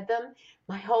said them.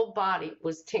 My whole body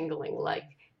was tingling, like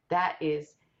that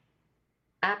is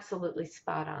absolutely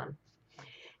spot on.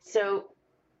 So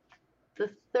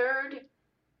the third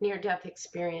near-death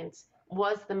experience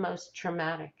was the most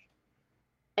traumatic,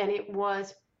 and it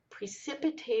was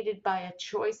precipitated by a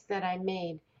choice that I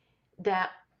made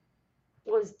that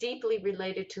was deeply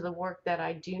related to the work that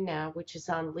I do now, which is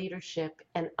on leadership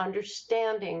and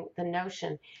understanding the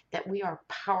notion that we are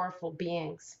powerful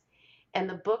beings. And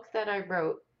the book that I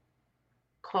wrote,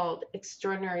 called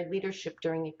Extraordinary Leadership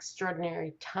During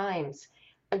Extraordinary Times,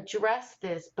 addressed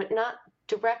this, but not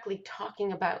directly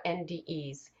talking about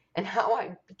NDEs, and how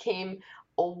I became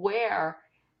aware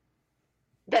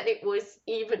that it was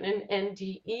even an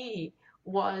NDE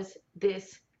was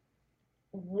this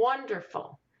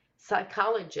wonderful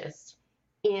psychologist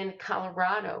in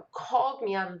Colorado called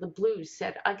me out of the blue,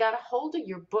 said, I got a hold of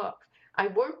your book. I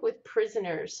work with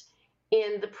prisoners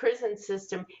in the prison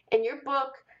system, and your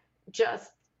book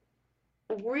just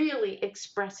really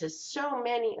expresses so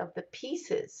many of the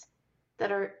pieces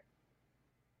that are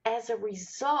as a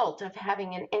result of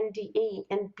having an NDE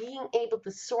and being able to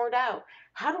sort out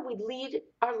how do we lead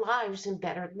our lives in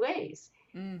better ways.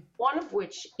 One of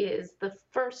which is the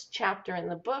first chapter in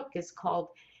the book is called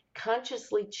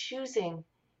Consciously Choosing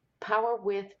Power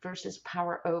With versus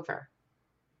Power Over.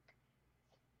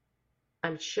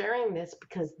 I'm sharing this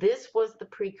because this was the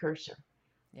precursor.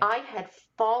 Yeah. I had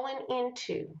fallen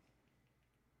into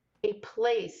a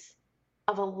place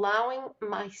of allowing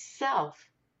myself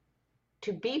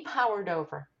to be powered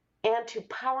over and to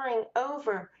powering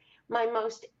over my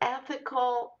most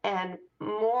ethical and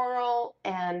moral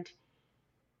and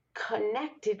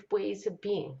connected ways of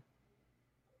being.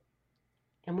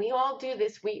 And we all do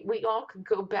this. We all could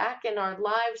go back in our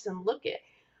lives and look at,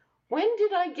 when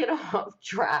did I get off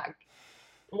track?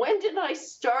 When did I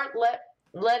start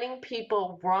letting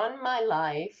people run my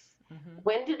life? Mm-hmm.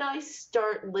 When did I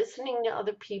start listening to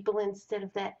other people instead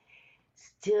of that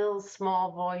still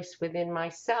small voice within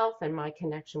myself and my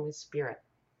connection with spirit?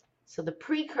 So the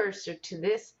precursor to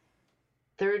this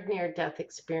third near-death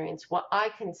experience, what I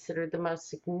consider the most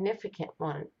significant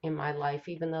one in my life,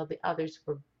 even though the others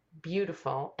were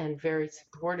beautiful and very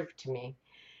supportive to me,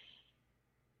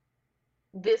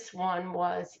 this one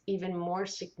was even more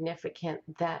significant,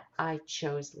 that I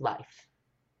chose life.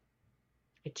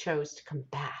 I chose to come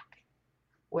back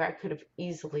where I could have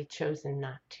easily chosen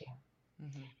not to.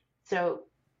 Mm-hmm. So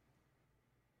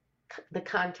the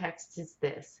context is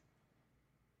this.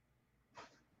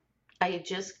 I had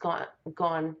just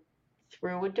gone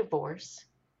through a divorce.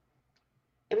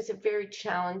 It was a very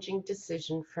challenging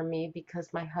decision for me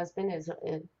because my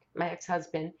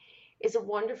ex-husband is a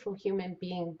wonderful human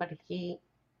being, but he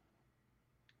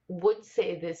would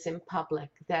say this in public,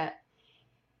 that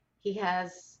he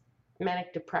has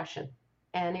manic depression,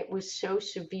 and it was so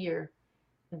severe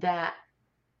that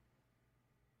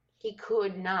he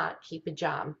could not keep a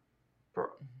job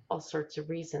for all sorts of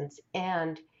reasons.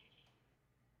 And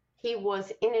he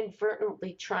was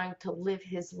inadvertently trying to live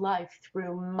his life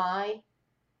through my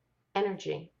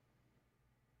energy.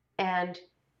 And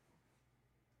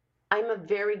I'm a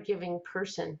very giving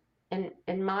person. And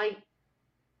my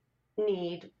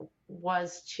need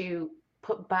was to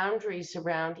put boundaries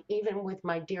around, even with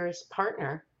my dearest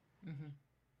partner,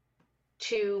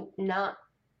 to not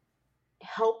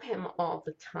help him all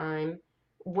the time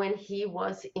when he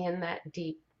was in that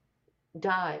deep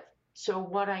dive. So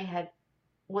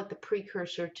what the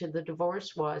precursor to the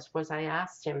divorce was I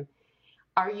asked him,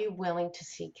 are you willing to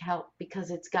seek help?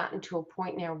 Because it's gotten to a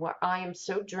point now where I am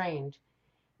so drained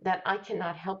that I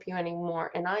cannot help you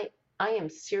anymore. And I am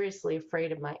seriously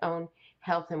afraid of my own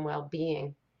health and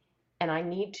well-being. And I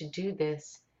need to do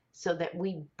this so that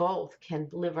we both can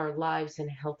live our lives in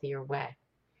a healthier way.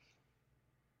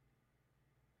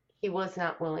 He was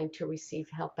not willing to receive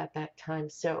help at that time.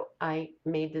 So I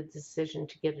made the decision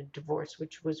to get a divorce,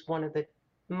 which was one of the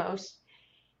most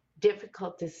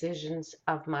difficult decisions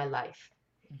of my life.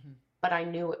 But I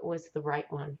knew it was the right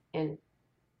one. And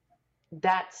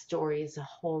that story is a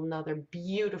whole nother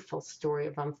beautiful story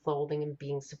of unfolding and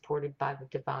being supported by the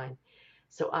divine.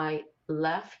 So I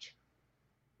left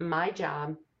my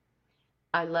job,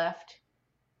 I left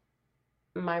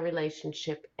my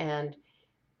relationship, and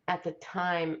at the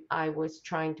time I was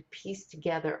trying to piece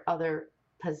together other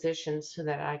positions so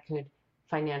that I could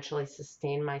financially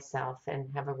sustain myself and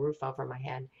have a roof over my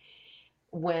head,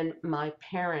 when my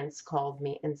parents called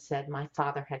me and said my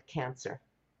father had cancer.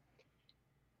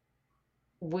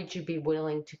 Would you be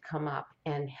willing to come up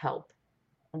and help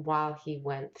while he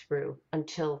went through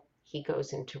until he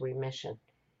goes into remission?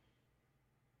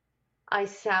 I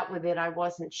sat with it. I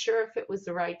wasn't sure if it was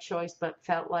the right choice, but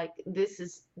felt like this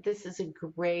is a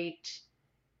great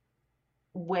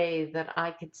way that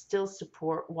I could still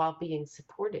support while being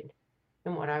supported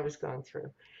in what I was going through.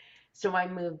 So I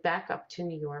moved back up to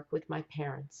New York with my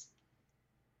parents.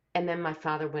 And then my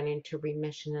father went into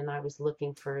remission and I was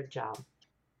looking for a job.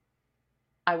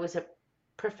 I was a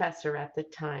professor at the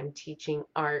time teaching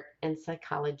art and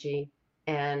psychology,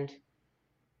 and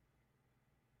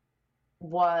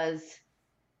was,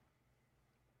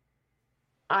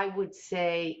 I would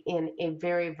say, in a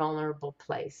very vulnerable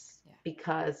place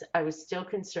because I was still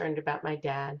concerned about my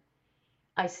dad.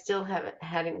 I still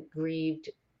hadn't grieved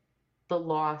the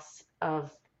loss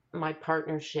of my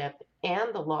partnership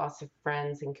and the loss of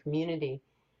friends and community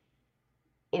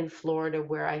in Florida,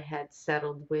 where I had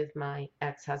settled with my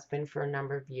ex-husband for a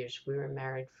number of years. We were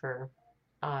married for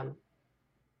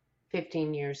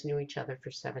 15 years, knew each other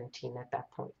for 17 at that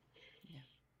point.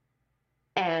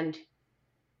 And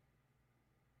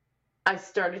I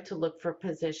started to look for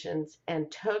positions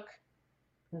and took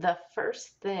the first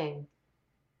thing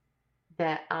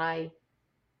that I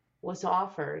was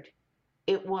offered.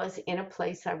 It was in a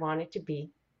place I wanted to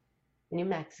be, New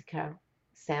Mexico,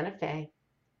 Santa Fe.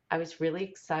 I was really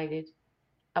excited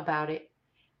about it,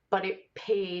 but it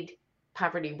paid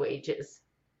poverty wages.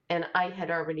 And I had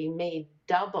already made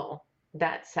double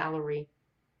that salary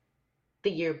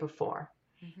the year before.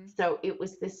 So it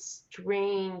was this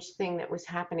strange thing that was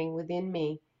happening within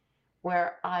me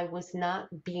where I was not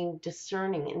being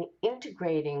discerning and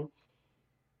integrating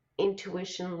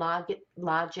intuition,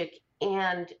 logic,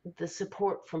 and the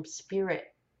support from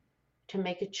spirit to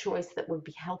make a choice that would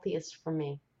be healthiest for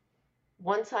me.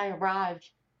 Once I arrived,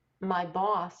 my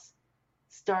boss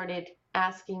started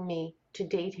asking me to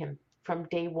date him from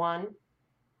day one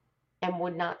and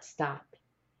would not stop.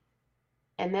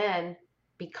 And then,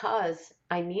 because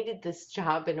I needed this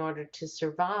job in order to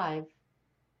survive,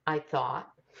 I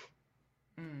thought,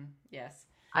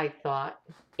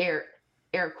 air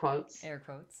quotes,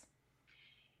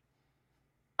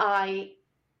 I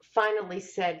finally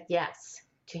said yes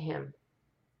to him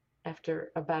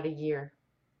after about a year,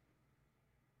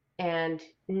 and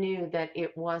knew that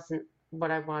it wasn't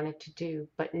what I wanted to do,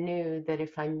 but knew that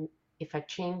if I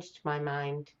changed my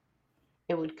mind,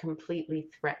 it would completely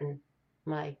threaten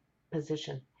my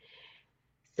position.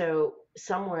 So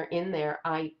somewhere in there,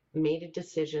 I made a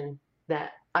decision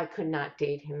that I could not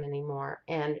date him anymore.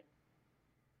 And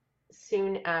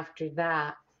soon after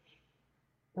that,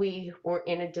 we were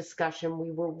in a discussion.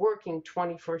 We were working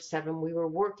 24/7. We were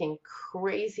working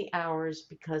crazy hours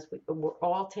because we were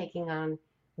all taking on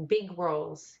big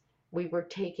roles. We were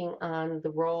taking on the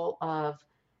role of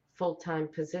full-time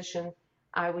position.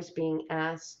 I was being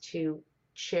asked to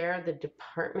chair the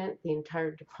department, the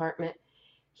entire department.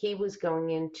 He was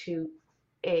going into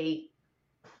a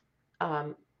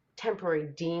temporary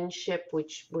deanship,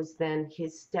 which was then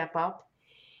his step up.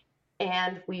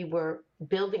 And we were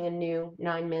building a new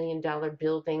 $9 million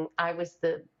building. I was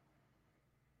the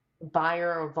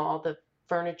buyer of all the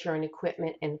furniture and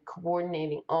equipment and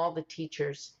coordinating all the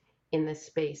teachers in this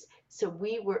space. So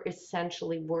we were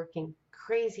essentially working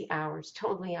crazy hours,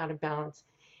 totally out of balance.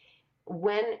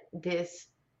 When this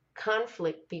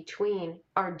conflict between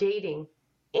our dating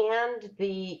and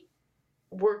the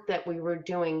work that we were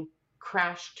doing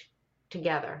crashed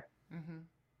together,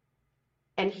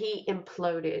 and he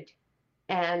imploded.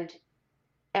 And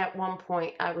at one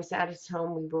point, I was at his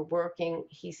home. We were working.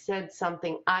 He said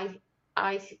something.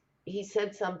 He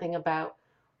said something about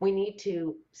we need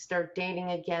to start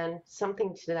dating again,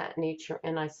 something to that nature.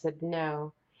 And I said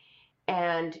no.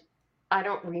 And I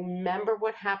don't remember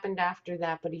what happened after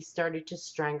that, but he started to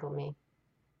strangle me.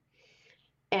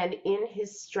 And in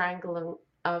his strangling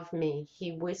of me,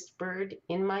 he whispered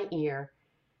in my ear,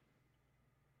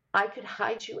 "I could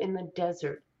hide you in the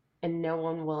desert and no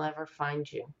one will ever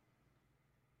find you."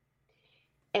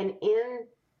 And in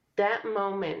that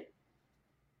moment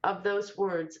of those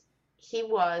words, he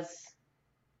was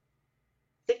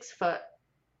 6 foot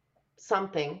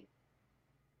something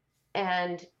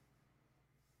and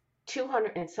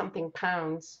 200 and something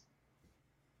pounds.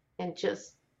 And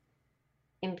just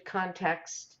in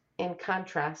contrast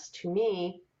to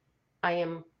me, I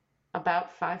am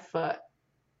about 5 foot,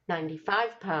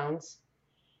 95 pounds.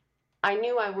 I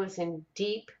knew I was in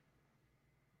deep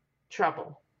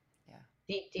trouble.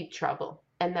 Deep trouble,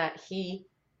 and that he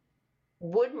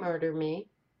would murder me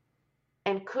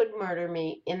and could murder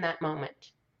me in that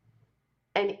moment.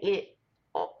 And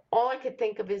all I could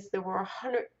think of is there were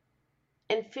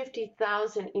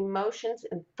 150,000 emotions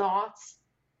and thoughts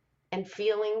and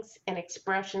feelings and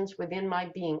expressions within my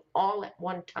being all at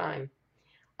one time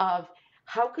of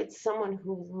how could someone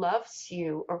who loves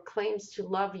you or claims to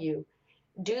love you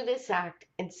do this act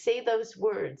and say those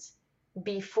words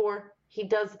before he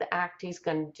does the act he's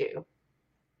going to do.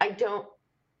 I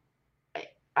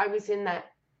was in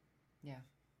that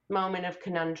moment of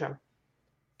conundrum.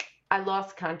 I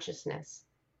lost consciousness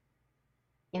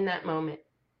in that moment,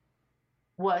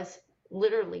 was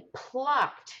literally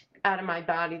plucked out of my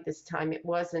body this time. It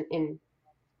wasn't a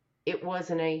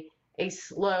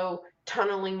slow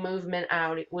tunneling movement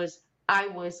out. I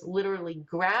was literally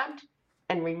grabbed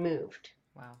and removed.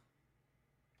 Wow.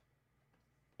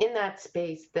 In that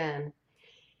space then,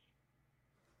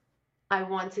 I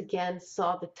once again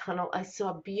saw the tunnel. I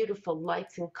saw beautiful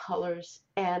lights and colors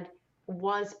and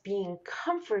was being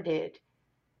comforted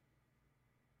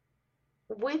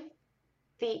with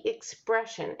the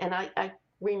expression. And I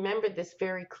remember this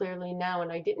very clearly now, and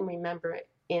I didn't remember it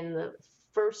in the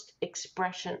first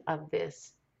expression of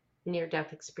this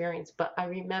near-death experience, but I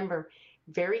remember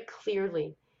very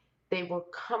clearly they were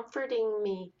comforting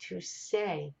me to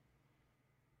say,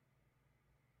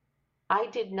 I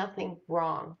did nothing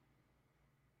wrong.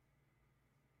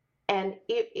 And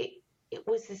it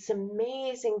was this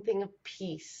amazing thing of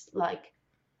peace, like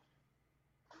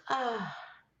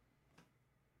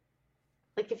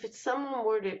if someone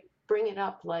were to bring it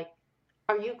up, like,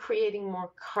 are you creating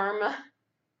more karma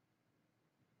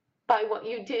by what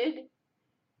you did?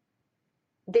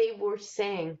 They were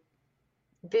saying,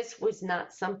 this was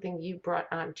not something you brought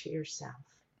onto yourself.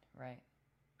 Right.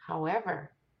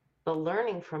 However, the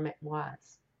learning from it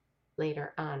was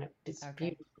later on this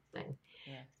beautiful thing.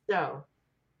 Yeah. So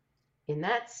in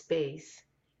that space,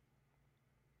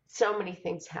 so many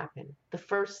things happened. The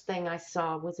first thing I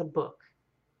saw was a book.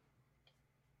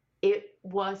 It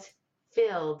was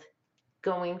filled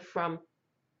going from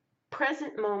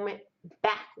present moment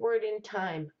backward in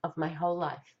time of my whole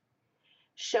life,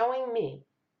 showing me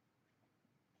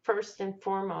first and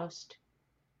foremost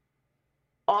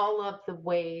all of the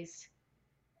ways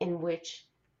in which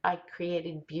I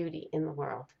created beauty in the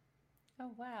world.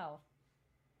 Oh, wow.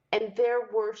 And there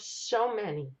were so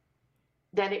many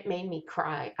that it made me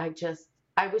cry.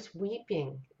 I was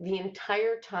weeping the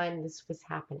entire time this was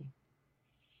happening.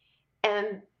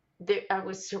 And I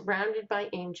was surrounded by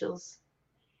angels,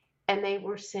 and they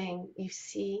were saying, you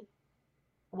see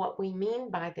what we mean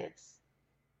by this.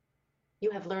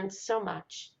 You have learned so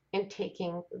much in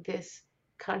taking this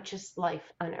conscious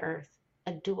life on Earth,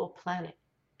 a dual planet,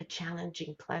 a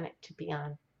challenging planet to be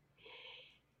on.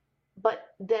 But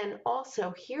then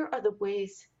also, here are the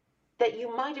ways that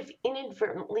you might have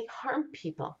inadvertently harmed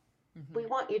people. Mm-hmm. We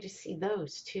want you to see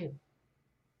those too.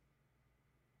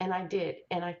 And I did,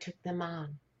 and I took them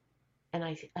on, and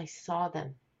I saw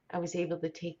them. I was able to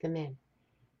take them in.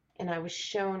 And I was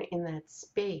shown in that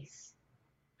space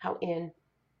how in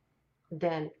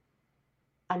then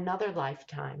another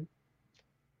lifetime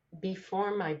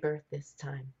before my birth this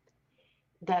time,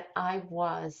 that I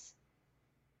was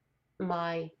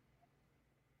my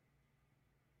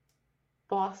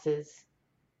boss's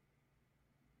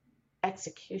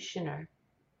executioner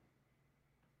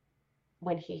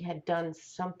when he had done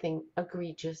something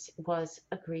egregious. Was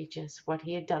egregious what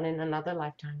he had done in another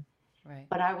lifetime. Right.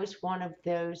 But I was one of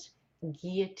those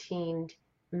guillotined,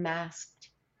 masked,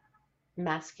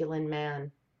 masculine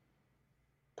man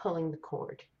pulling the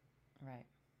cord. Right.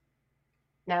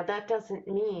 Now, that doesn't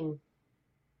mean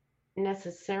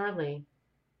necessarily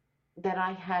that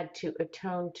I had to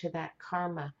atone to that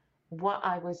karma. What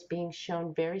I was being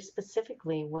shown very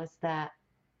specifically was that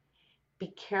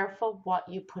be careful what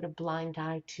you put a blind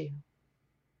eye to.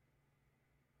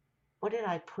 What did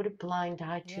I put a blind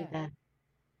eye to then?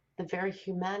 The very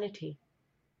humanity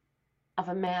of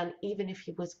a man, even if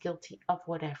he was guilty of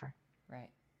whatever.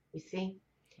 Right. You see?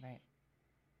 Right.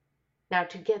 Now,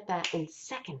 to get that in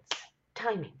seconds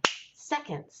timing.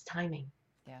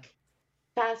 Yeah.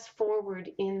 Fast forward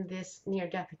in this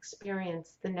near-death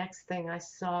experience, the next thing I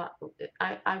saw,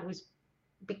 I was,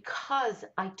 because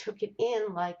I took it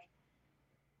in like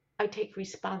I take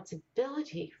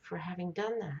responsibility for having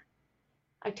done that.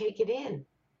 I take it in,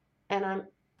 and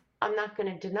I'm not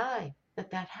going to deny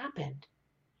that that happened.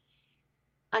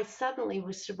 I suddenly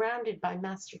was surrounded by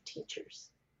master teachers,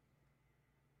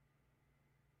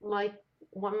 like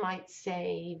one might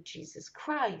say Jesus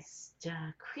Christ,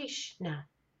 Krishna,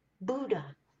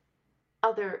 Buddha,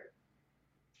 other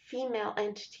female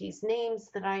entities, names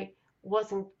that I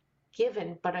wasn't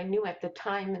given, but I knew at the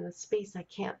time in the space. I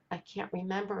can't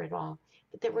remember it all,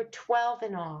 but there were 12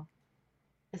 in all,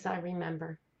 as I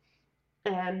remember.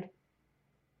 And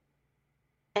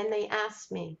they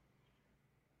asked me,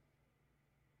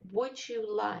 would you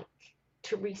like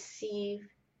to receive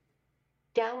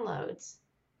downloads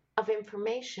of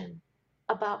information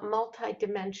about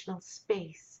multidimensional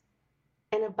space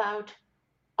and about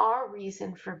our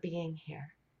reason for being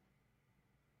here?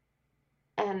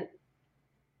 And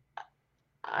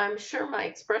I'm sure my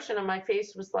expression on my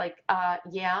face was like,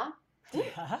 yeah.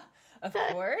 Yeah, of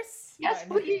course. Yes,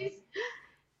 please.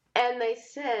 And they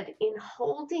said, in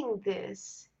holding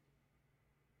this,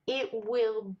 it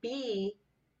will be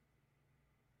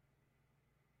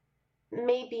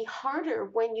maybe harder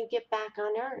when you get back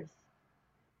on Earth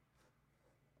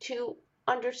to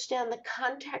understand the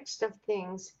context of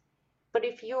things. But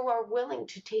if you are willing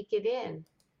to take it in,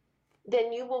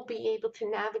 then you will be able to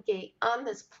navigate on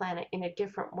this planet in a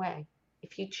different way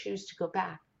if you choose to go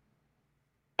back.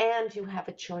 And you have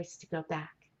a choice to go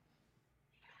back.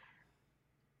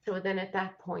 So then at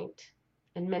that point,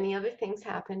 and many other things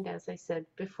happened, as I said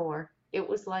before, it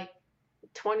was like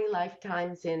 20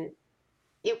 lifetimes in,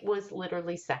 it was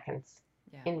literally seconds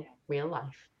in real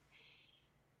life.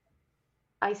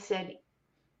 I said,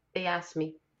 they asked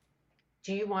me,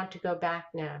 do you want to go back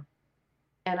now?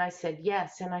 And I said,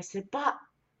 yes. And I said, but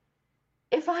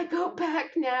if I go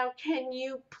back now, can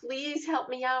you please help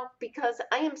me out? Because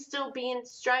I am still being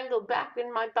strangled back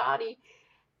in my body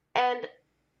and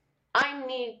I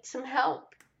need some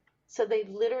help. So they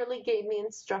literally gave me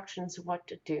instructions of what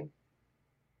to do.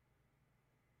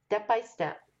 Step by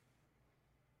step.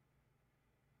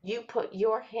 You put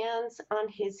your hands on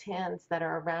his hands that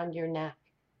are around your neck.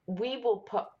 We will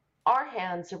put our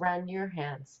hands around your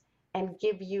hands and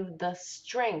give you the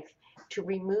strength to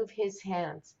remove his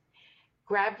hands.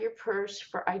 Grab your purse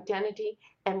for identity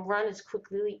and run as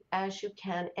quickly as you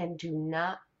can and do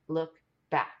not look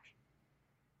back.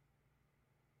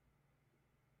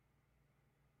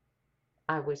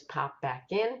 I was popped back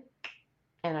in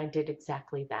and I did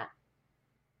exactly that.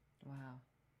 Wow.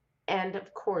 And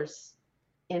of course,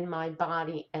 in my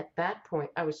body at that point,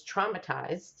 I was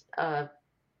traumatized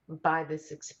by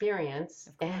this experience,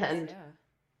 and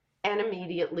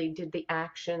immediately did the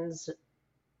actions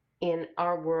in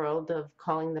our world of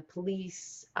calling the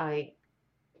police. I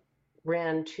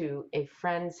ran to a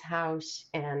friend's house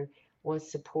and was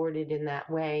supported in that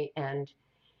way. And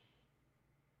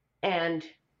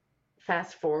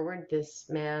fast forward, this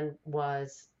man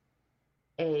was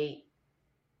a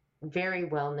very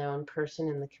well-known person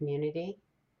in the community,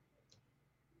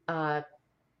 an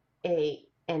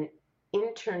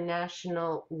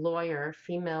international lawyer,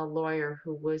 female lawyer,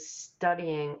 who was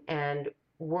studying and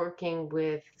working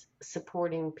with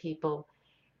supporting people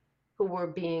who were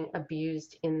being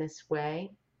abused in this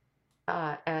way,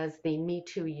 as the Me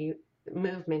Too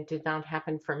movement did not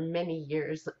happen for many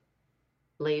years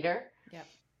later. Yep.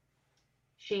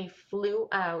 She flew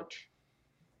out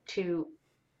to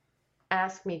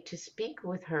asked me to speak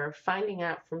with her, finding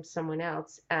out from someone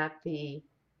else at the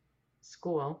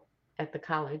school, at the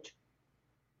college,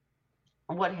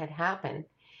 what had happened.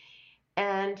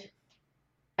 And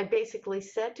I basically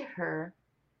said to her,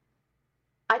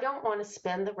 I don't want to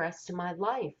spend the rest of my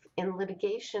life in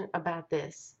litigation about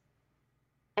this.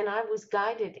 And I was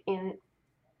guided in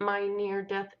my near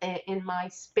death, in my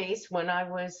space when I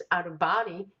was out of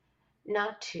body,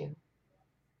 not to.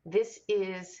 This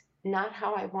is not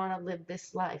how I want to live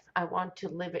this life. I want to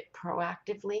live it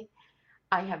proactively.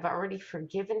 I have already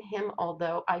forgiven him,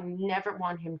 although I never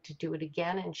want him to do it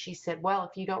again. And she said, well,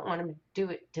 if you don't want him to do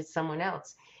it to someone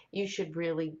else, you should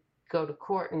really go to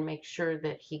court and make sure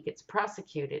that he gets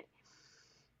prosecuted.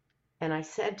 And I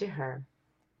said to her,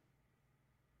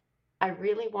 I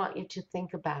really want you to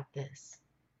think about this.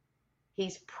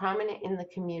 He's prominent in the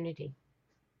community.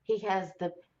 He has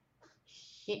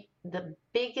the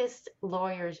biggest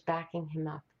lawyers backing him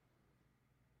up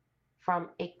from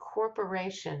a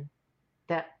corporation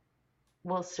that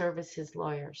will service his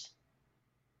lawyers,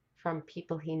 from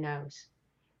people he knows.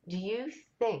 Do you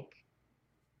think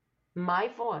my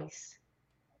voice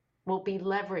will be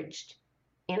leveraged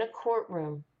in a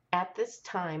courtroom at this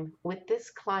time with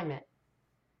this climate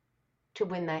to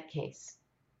win that case?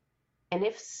 And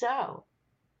if so,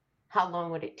 how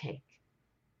long would it take?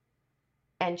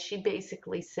 And she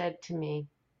basically said to me,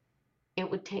 it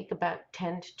would take about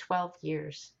 10 to 12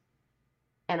 years.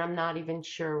 And I'm not even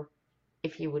sure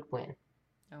if you would win.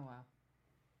 Oh, wow.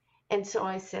 And so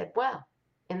I said, well,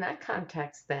 in that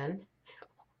context then,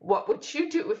 what would you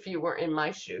do if you were in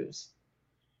my shoes?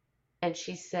 And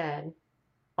she said,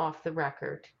 off the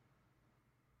record,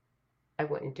 I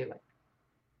wouldn't do it.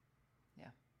 Yeah.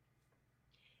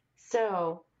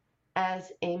 So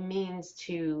as a means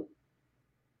to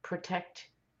protect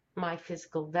my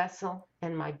physical vessel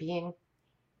and my being,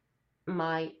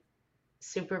 my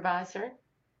supervisor,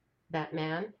 that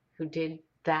man who did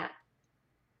that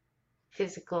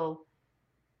physical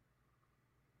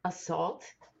assault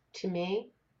to me,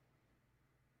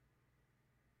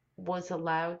 was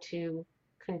allowed to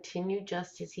continue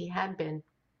just as he had been.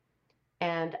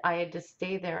 And I had to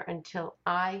stay there until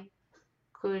I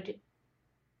could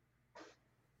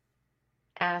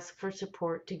ask for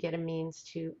support to get a means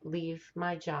to leave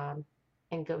my job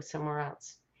and go somewhere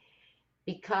else.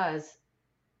 Because,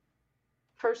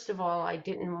 first of all, I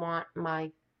didn't want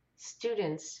my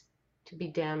students to be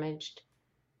damaged.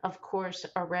 Of course,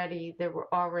 there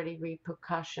were already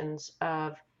repercussions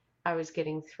of I was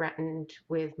getting threatened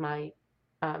with my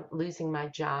losing my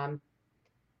job,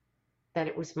 that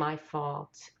it was my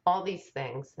fault, all these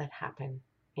things that happen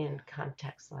in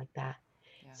contexts like that.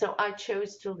 Yeah. So I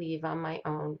chose to leave on my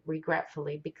own,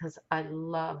 regretfully, because I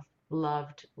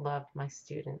loved my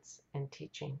students and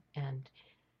teaching and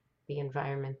the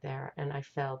environment there. And I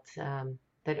felt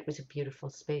that it was a beautiful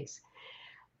space.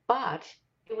 But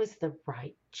it was the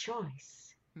right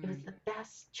choice. It was the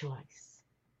best choice.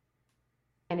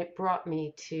 And it brought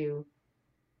me to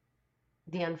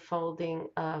the unfolding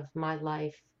of my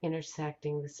life,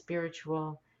 intersecting the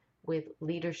spiritual with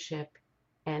leadership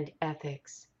and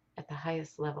ethics at the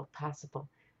highest level possible,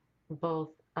 both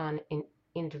on an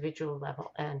individual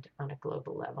level and on a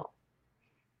global level.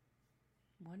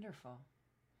 Wonderful.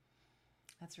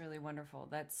 That's really wonderful.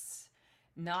 That's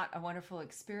not a wonderful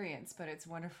experience, but it's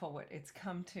wonderful what it's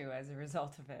come to as a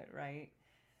result of it, right?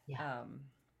 Yeah.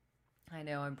 I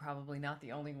know I'm probably not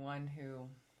the only one who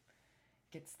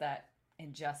gets that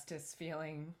injustice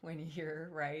feeling when you hear,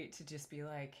 right? To just be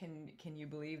like, can you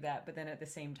believe that? But then at the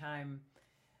same time,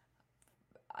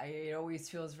 it always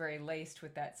feels very laced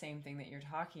with that same thing that you're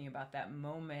talking about, that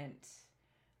moment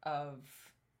of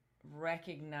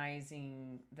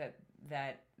recognizing that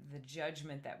the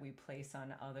judgment that we place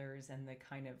on others, and the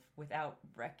kind of, without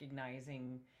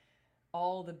recognizing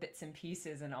all the bits and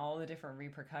pieces and all the different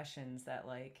repercussions that,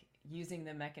 like, using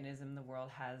the mechanism the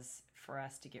world has for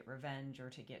us to get revenge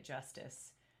or to get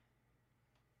justice,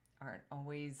 aren't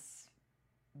always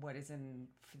what is in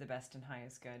for the best and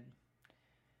highest good.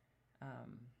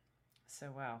 So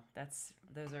wow,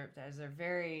 those are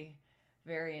very,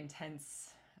 very intense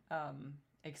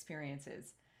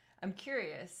experiences. I'm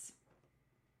curious,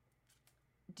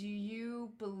 do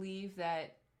you believe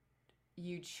that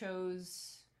you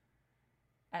chose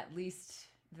at least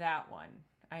that one?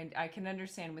 I can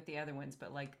understand with the other ones,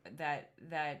 but like that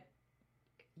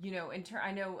you know,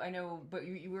 I know, but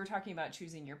you were talking about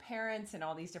choosing your parents and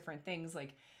all these different things.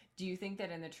 Like, do you think that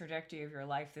in the trajectory of your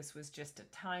life, this was just a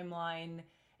timeline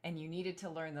and you needed to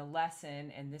learn the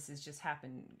lesson, and this has just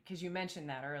happened? Because you mentioned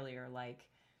that earlier, like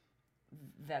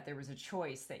that there was a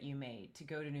choice that you made to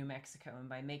go to New Mexico, and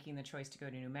by making the choice to go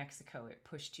to New Mexico, it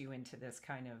pushed you into this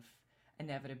kind of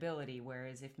inevitability,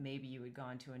 whereas if maybe you had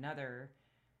gone to another,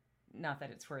 not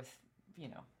that it's worth,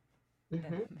 in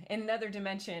another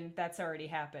dimension, that's already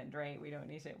happened, right? We don't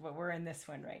need to, but we're in this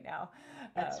one right now,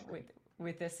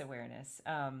 with this awareness.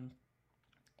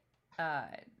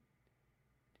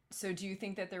 So do you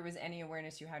think that there was any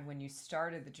awareness you had when you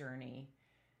started the journey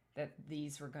that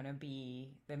these were going to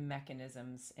be the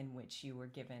mechanisms in which you were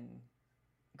given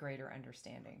greater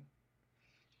understanding?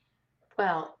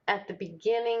 Well, at the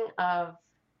beginning of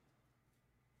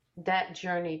that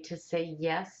journey to say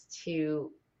yes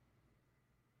to,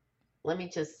 let me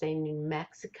just say New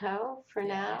Mexico for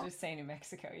now. Just say New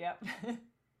Mexico, yep.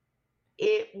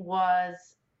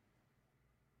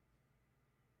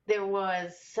 There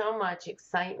was so much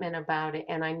excitement about it,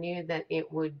 and I knew that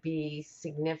it would be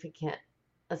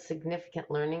a significant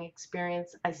learning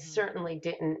experience. I certainly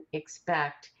didn't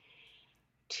expect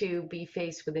to be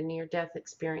faced with a near-death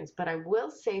experience, but I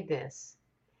will say this.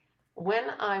 When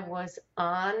I was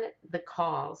on the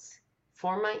calls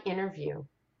for my interview,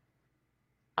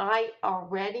 I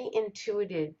already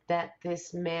intuited that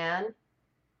this man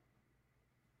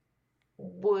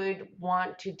would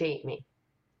want to date me.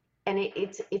 And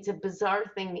it's a bizarre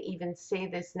thing to even say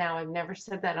this now. I've never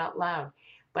said that out loud.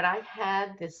 But I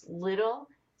had this little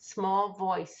small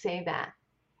voice say that.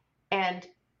 And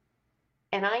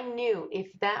I knew if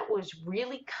that was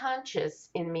really conscious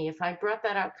in me, if I brought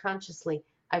that out consciously,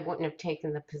 I wouldn't have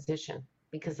taken the position,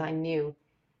 because I knew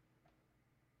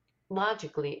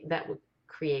logically that would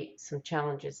create some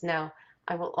challenges. Now,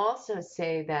 I will also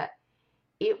say that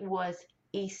it was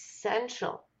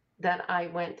essential that I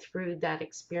went through that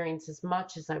experience, as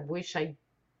much as I wish I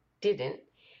didn't,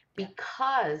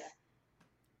 because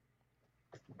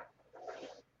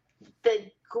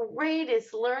the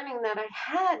greatest learning that I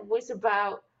had was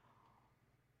about,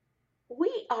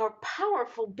 we are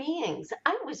powerful beings.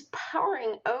 I was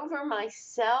powering over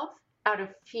myself out of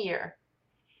fear.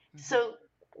 So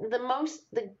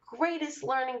the greatest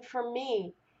learning for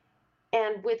me,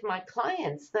 and with my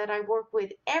clients that I work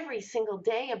with every single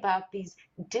day, about these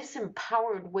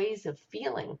disempowered ways of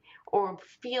feeling, or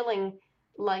feeling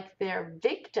like they're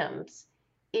victims,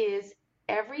 is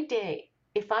every day,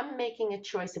 if I'm making a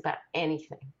choice about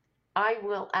anything, I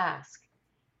will ask,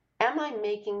 am I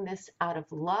making this out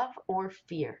of love or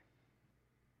fear?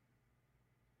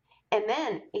 And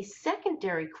then a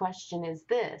secondary question is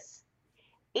this: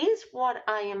 is what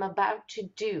I am about to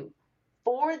do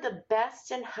for the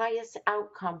best and highest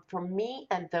outcome for me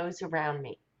and those around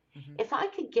me? If I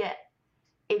could get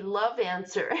a love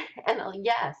answer and a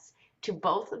yes to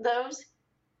both of those,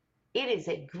 it is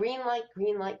a green light,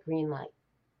 green light, green light.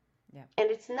 Yeah.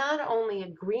 And it's not only a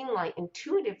green light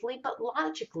intuitively, but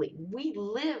logically. We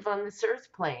live on this earth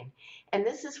plane, and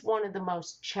this is one of the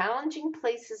most challenging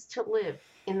places to live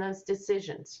in those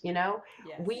decisions. Yes.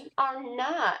 We are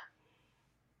not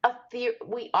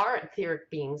we are etheric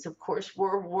beings, of course.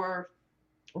 We're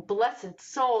blessed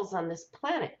souls on this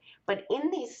planet, but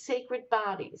in these sacred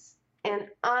bodies, and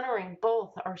honoring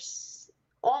both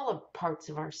all of parts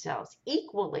of ourselves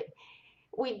equally,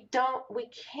 we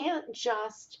can't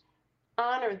just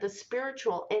honor the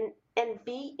spiritual and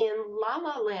be in la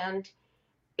la land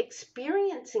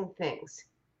experiencing things.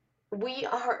 We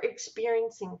are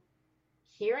experiencing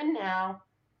here and now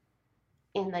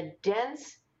in the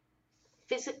dense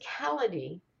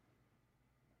physicality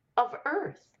of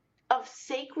Earth, of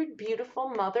sacred, beautiful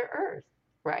Mother Earth,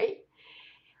 right?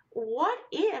 What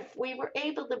if we were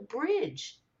able to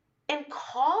bridge and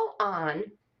call on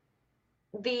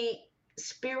the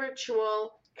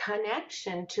spiritual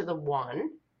connection to the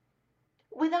One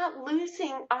without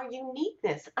losing our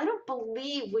uniqueness? I don't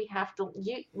believe we have to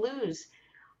lose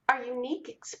our unique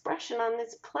expression on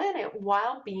this planet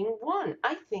while being one.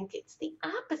 I think it's the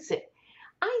opposite.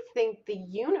 I think the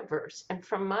universe, and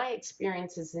from my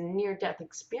experiences in near-death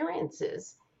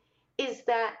experiences, is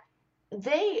that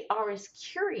they are as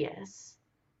curious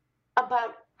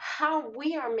about how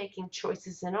we are making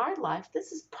choices in our life.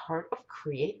 This is part of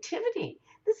creativity.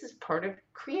 This is part of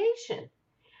creation.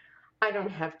 I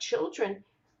don't have children,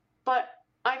 but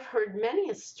I've heard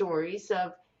many stories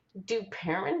of, do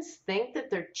parents think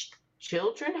that their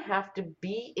children have to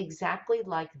be exactly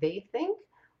like they think?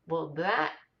 Well,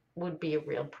 that would be a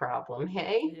real problem,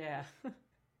 hey? Yeah.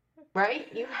 Right?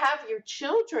 You have your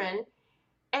children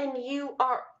and you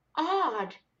are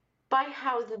awed by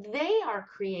how they are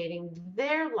creating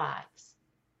their lives.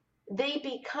 They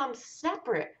become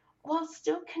separate while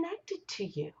still connected to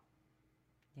you.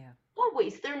 Yeah.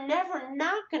 Always. They're never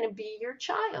not going to be your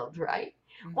child, right?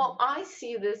 Well, I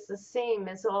see this the same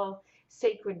as all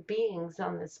sacred beings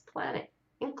on this planet,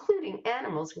 including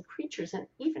animals and creatures and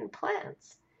even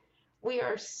plants. We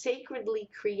are sacredly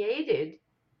created,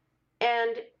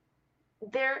 and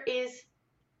there is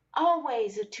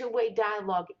always a two-way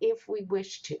dialogue if we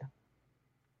wish to.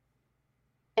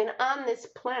 And on this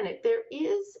planet, there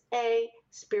is a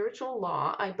spiritual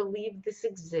law, I believe this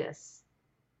exists,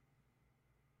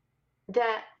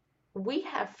 that we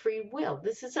have free will.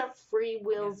 This is our free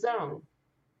will zone.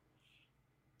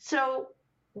 So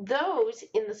those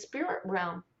in the spirit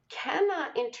realm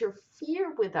cannot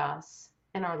interfere with us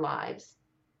and our lives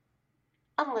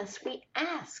unless we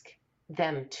ask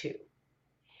them to.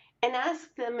 And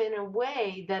ask them in a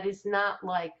way that is not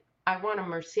like, I want a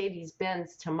Mercedes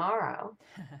Benz tomorrow.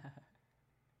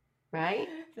 Right?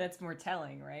 That's more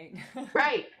telling, right?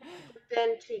 Right.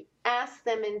 Then to ask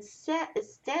them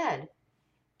instead,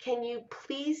 can you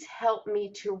please help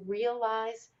me to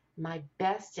realize my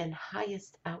best and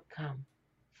highest outcome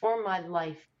for my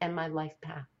life and my life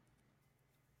path?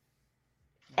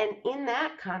 And in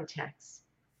that context,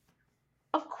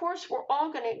 of course, we're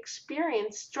all going to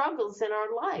experience struggles in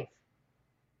our life.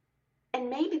 And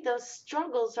maybe those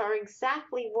struggles are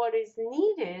exactly what is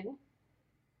needed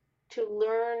to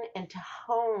learn and to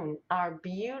hone our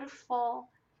beautiful,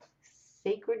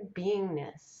 sacred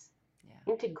beingness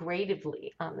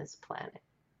integratively on this planet.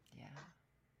 Yeah.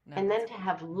 No, And then to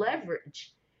have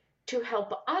leverage to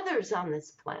help others on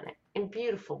this planet in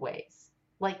beautiful ways,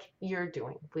 like you're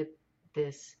doing with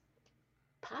this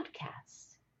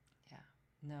podcast. Yeah.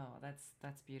 No,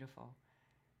 that's beautiful.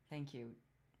 Thank you.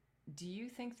 Do you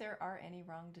think there are any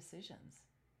wrong decisions?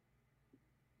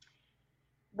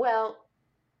 Well,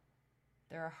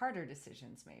 there are harder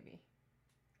decisions, maybe.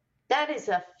 That is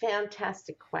a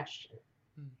fantastic question.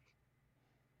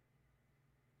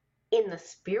 In the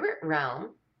spirit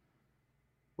realm,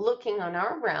 looking on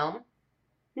our realm,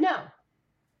 no.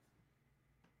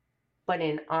 But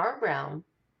in our realm,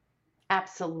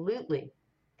 absolutely,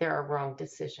 there are wrong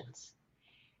decisions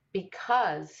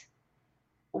because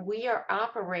we are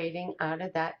operating out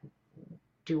of that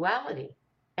duality.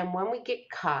 And when we get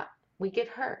caught, we get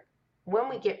hurt. When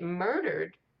we get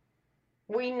murdered,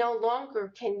 we no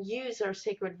longer can use our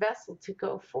sacred vessel to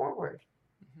go forward.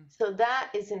 So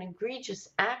that is an egregious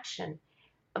action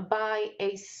by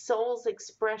a soul's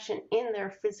expression in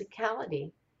their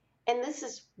physicality. And this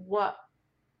is what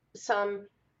some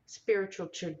spiritual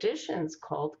traditions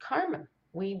called karma.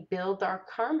 We build our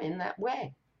karma in that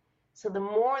way. So the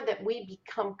more that we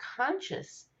become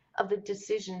conscious of the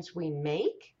decisions we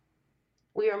make,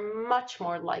 we are much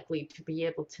more likely to be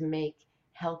able to make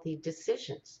healthy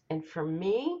decisions. And for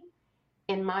me,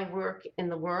 in my work in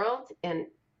the world, and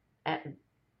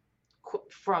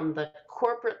from the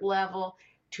corporate level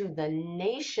to the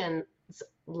nation's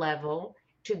level,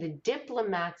 to the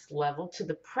diplomats level, to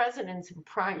the presidents and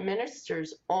prime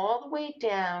ministers, all the way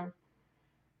down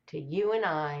to you and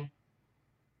I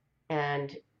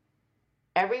and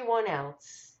everyone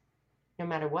else, no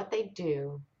matter what they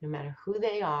do, no matter who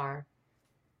they are,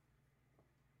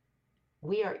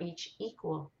 we are each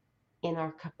equal in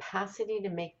our capacity to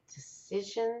make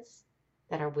decisions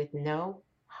that are with no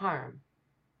harm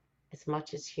as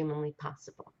much as humanly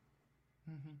possible.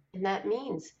 And that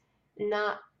means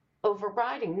not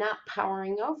overriding, not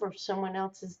powering over someone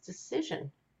else's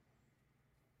decision,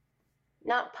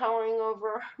 not powering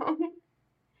over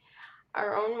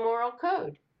our own moral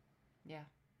code. Yeah.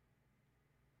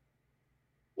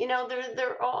 You know,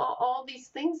 there are all these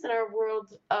things in our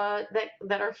world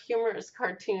that are humorous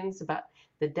cartoons about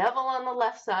the devil on the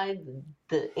left side,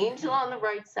 the angel on the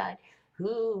right side,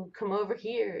 who come over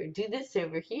here, do this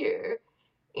over here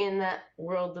in that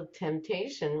world of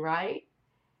temptation, right?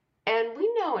 And we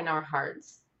know in our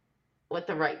hearts what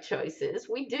the right choice is.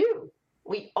 We do.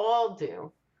 We all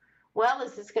do. Well,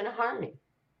 is this going to harm me?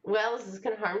 Well, is this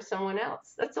going to harm someone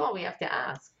else? That's all we have to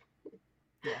ask.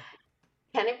 Yeah.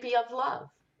 Can it be of love?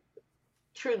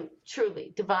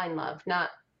 Truly, divine love,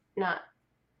 not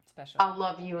special. I'll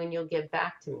love you and you'll give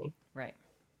back to me. Right.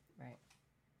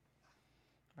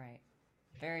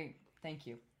 Thank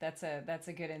you. That's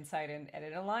a good insight, and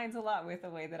it aligns a lot with the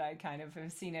way that I kind of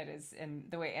have seen it and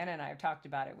the way Anna and I have talked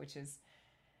about it, which is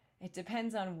it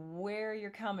depends on where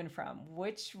you're coming from.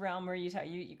 Which realm are you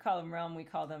you call them realm, we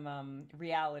call them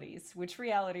realities. Which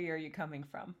reality are you coming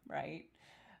from, right?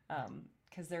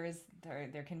 Because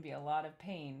there can be a lot of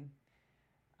pain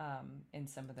in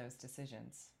some of those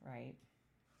decisions, right?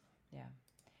 Yeah.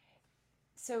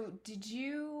 So did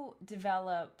you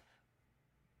develop,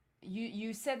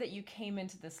 you said that you came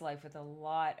into this life with a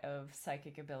lot of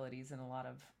psychic abilities and a lot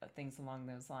of things along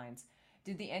those lines.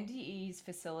 Did the NDEs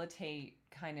facilitate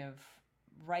kind of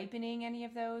ripening any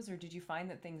of those, or did you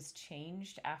find that things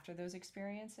changed after those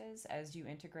experiences as you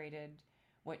integrated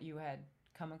what you had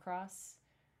come across?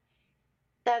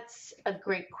 That's a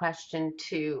great question,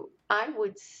 too. I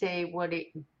would say what it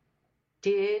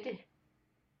did,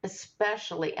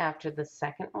 especially after the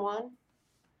second one,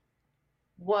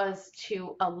 was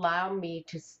to allow me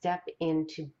to step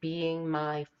into being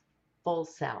my full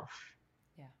self.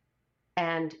 Yeah.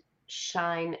 And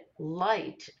shine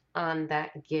light on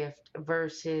that gift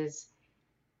versus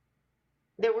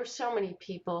there were so many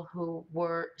people who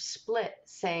were split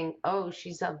saying, oh,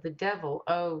 she's of the devil.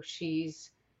 Oh,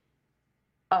 she's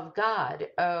of God.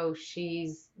 Oh,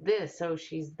 she's this. Oh,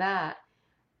 she's that.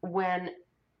 When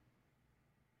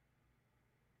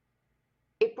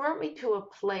it brought me to a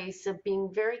place of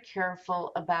being very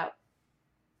careful about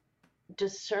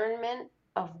discernment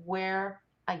of where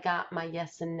I got my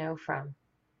yes and no from.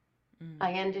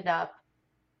 I ended up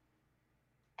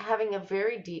having a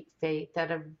very deep faith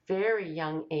at a very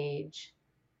young age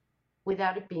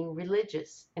without it being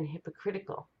religious and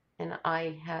hypocritical. And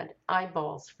I had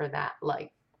eyeballs for that.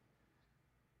 Like,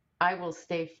 I will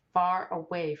stay far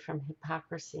away from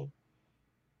hypocrisy.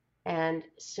 And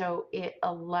so it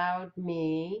allowed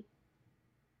me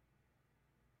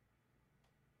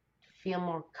to feel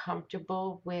more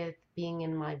comfortable with being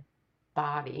in my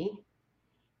body.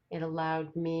 It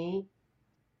allowed me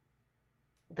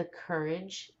the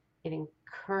courage. It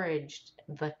encouraged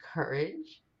the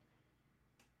courage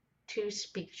to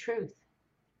speak truth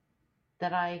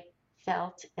that I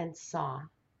felt and saw.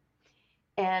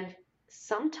 And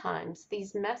sometimes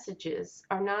these messages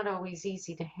are not always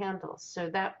easy to handle. So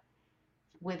that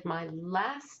with my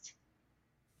last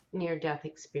near-death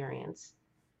experience,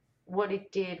 what it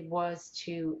did was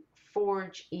to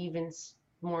forge even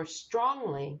more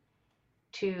strongly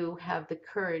to have the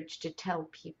courage to tell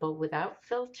people without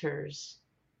filters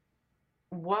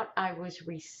what I was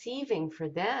receiving for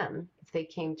them if they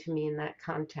came to me in that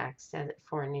context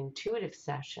for an intuitive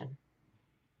session.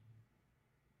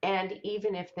 And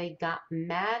even if they got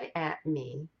mad at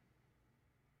me,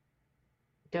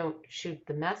 don't shoot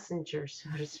the messenger, so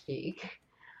to speak,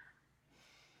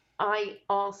 I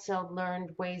also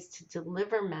learned ways to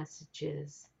deliver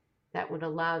messages that would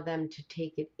allow them to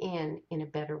take it in a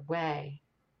better way,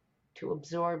 to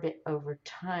absorb it over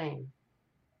time,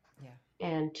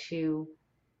 and to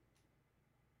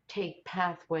take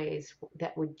pathways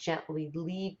that would gently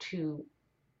lead to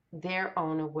their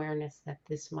own awareness that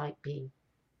this might be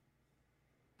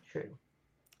true.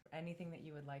 Anything that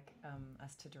you would like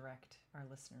us to direct our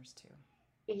listeners to?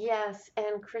 Yes,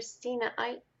 and Christina,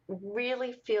 I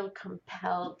really feel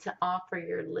compelled to offer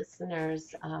your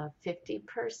listeners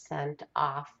 50%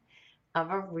 off of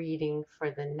a reading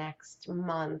for the next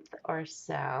month or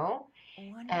so.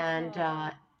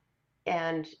 Wonderful.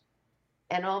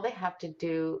 And all they have to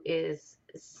do is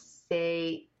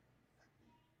say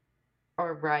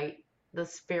or write the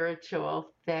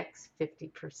spiritual fix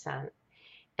 50%,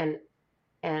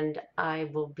 and I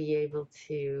will be able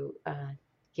to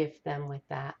gift them with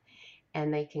that.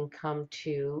 And they can come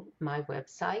to my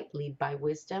website, Lead by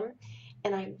Wisdom,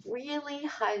 and I really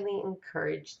highly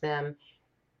encourage them,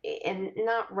 and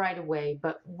not right away,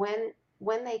 but when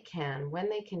they can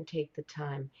take the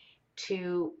time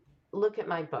to look at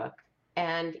my book.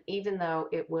 And even though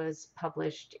it was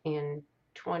published in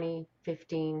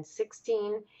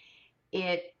 2015-16,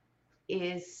 it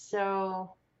is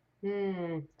so,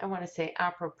 I want to say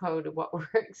apropos to what we're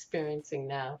experiencing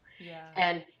now. Yeah.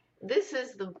 And this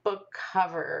is the book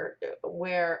cover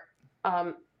where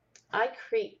I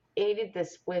created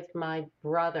this with my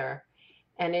brother,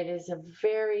 and it is a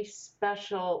very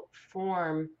special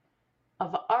form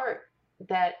of art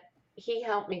that he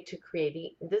helped me to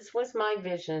create. This was my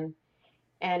vision,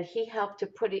 and he helped to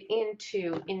put it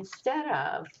into, instead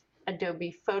of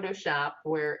Adobe Photoshop,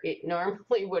 where it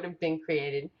normally would have been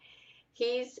created.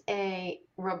 He's a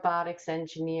robotics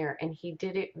engineer, and he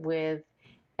did it with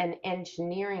an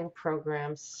engineering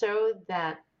program so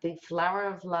that the flower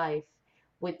of life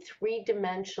would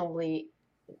three-dimensionally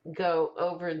go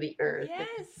over the earth.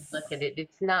 Yes. Look at it.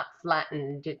 It's not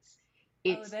flattened. It's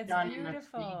that's done beautiful. in a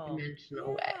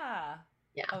three-dimensional way.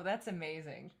 Yeah. Oh, that's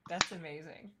amazing. That's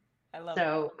amazing. I love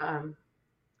so, and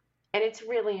it's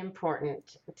really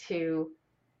important to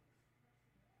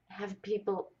have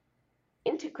people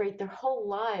integrate their whole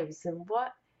lives and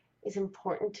what is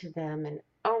important to them, and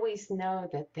always know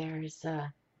that there is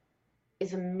a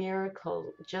miracle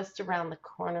just around the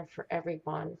corner for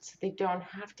everyone, so they don't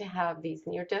have to have these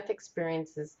near-death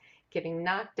experiences, getting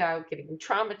knocked out, getting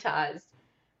traumatized,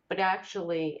 but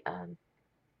actually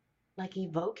like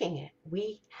evoking it.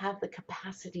 We have the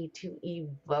capacity to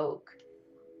evoke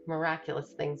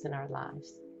miraculous things in our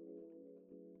lives.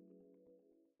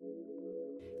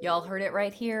 Y'all heard it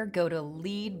right here. Go to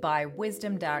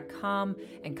leadbywisdom.com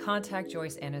and contact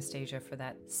Joyce Anastasia for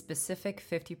that specific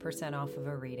 50% off of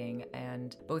a reading.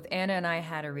 And both Anna and I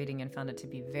had a reading and found it to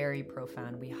be very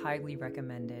profound. We highly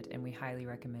recommend it, and we highly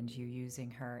recommend you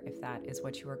using her if that is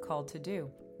what you are called to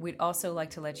do. We'd also like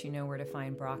to let you know where to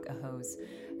find Brock Aho's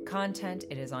content.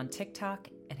 It is on TikTok,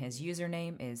 and his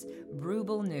username is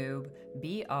BroobleNoob,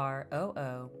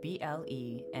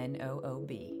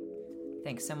 BroobleNoob.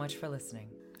 Thanks so much for listening.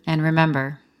 And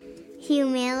remember,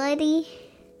 humility,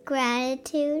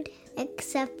 gratitude,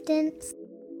 acceptance,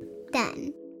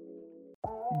 done.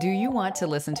 Do you want to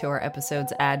listen to our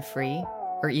episodes ad-free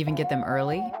or even get them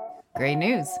early? Great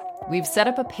news! We've set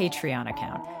up a Patreon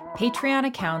account. Patreon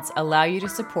accounts allow you to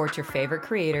support your favorite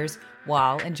creators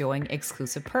while enjoying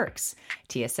exclusive perks.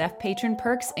 TSF patron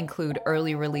perks include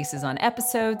early releases on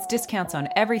episodes, discounts on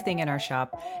everything in our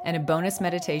shop, and a bonus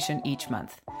meditation each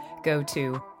month. Go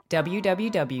to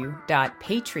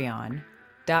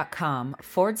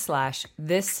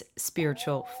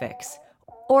www.patreon.com/thisspiritualfix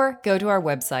or go to our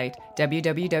website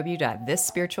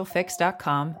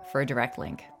www.thisspiritualfix.com for a direct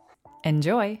link.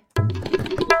 Enjoy!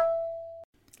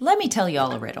 Let me tell you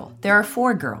all a riddle. There are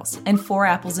 4 girls and 4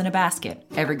 apples in a basket.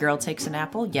 Every girl takes an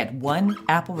apple, yet 1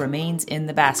 apple remains in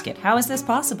the basket. How is this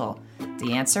possible?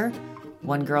 The answer?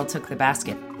 One girl took the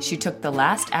basket. She took the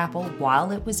last apple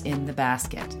while it was in the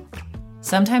basket.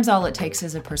 Sometimes all it takes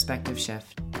is a perspective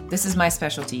shift. This is my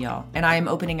specialty, y'all, and I am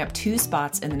opening up 2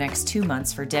 spots in the next 2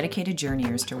 months for dedicated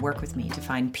journeyers to work with me to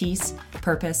find peace,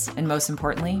 purpose, and most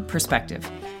importantly, perspective.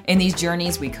 In these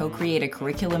journeys, we co-create a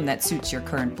curriculum that suits your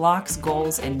current blocks,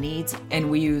 goals, and needs, and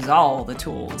we use all the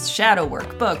tools: shadow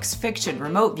work, books, fiction,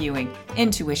 remote viewing,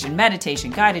 intuition,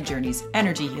 meditation, guided journeys,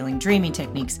 energy healing, dreaming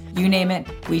techniques, you name it,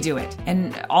 we do it,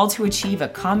 and all to achieve a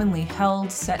commonly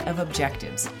held set of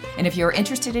objectives. And if you're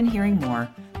interested in hearing more,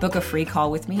 book a free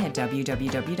call with me at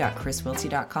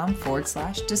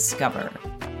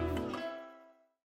www.chriswiltsey.com/discover.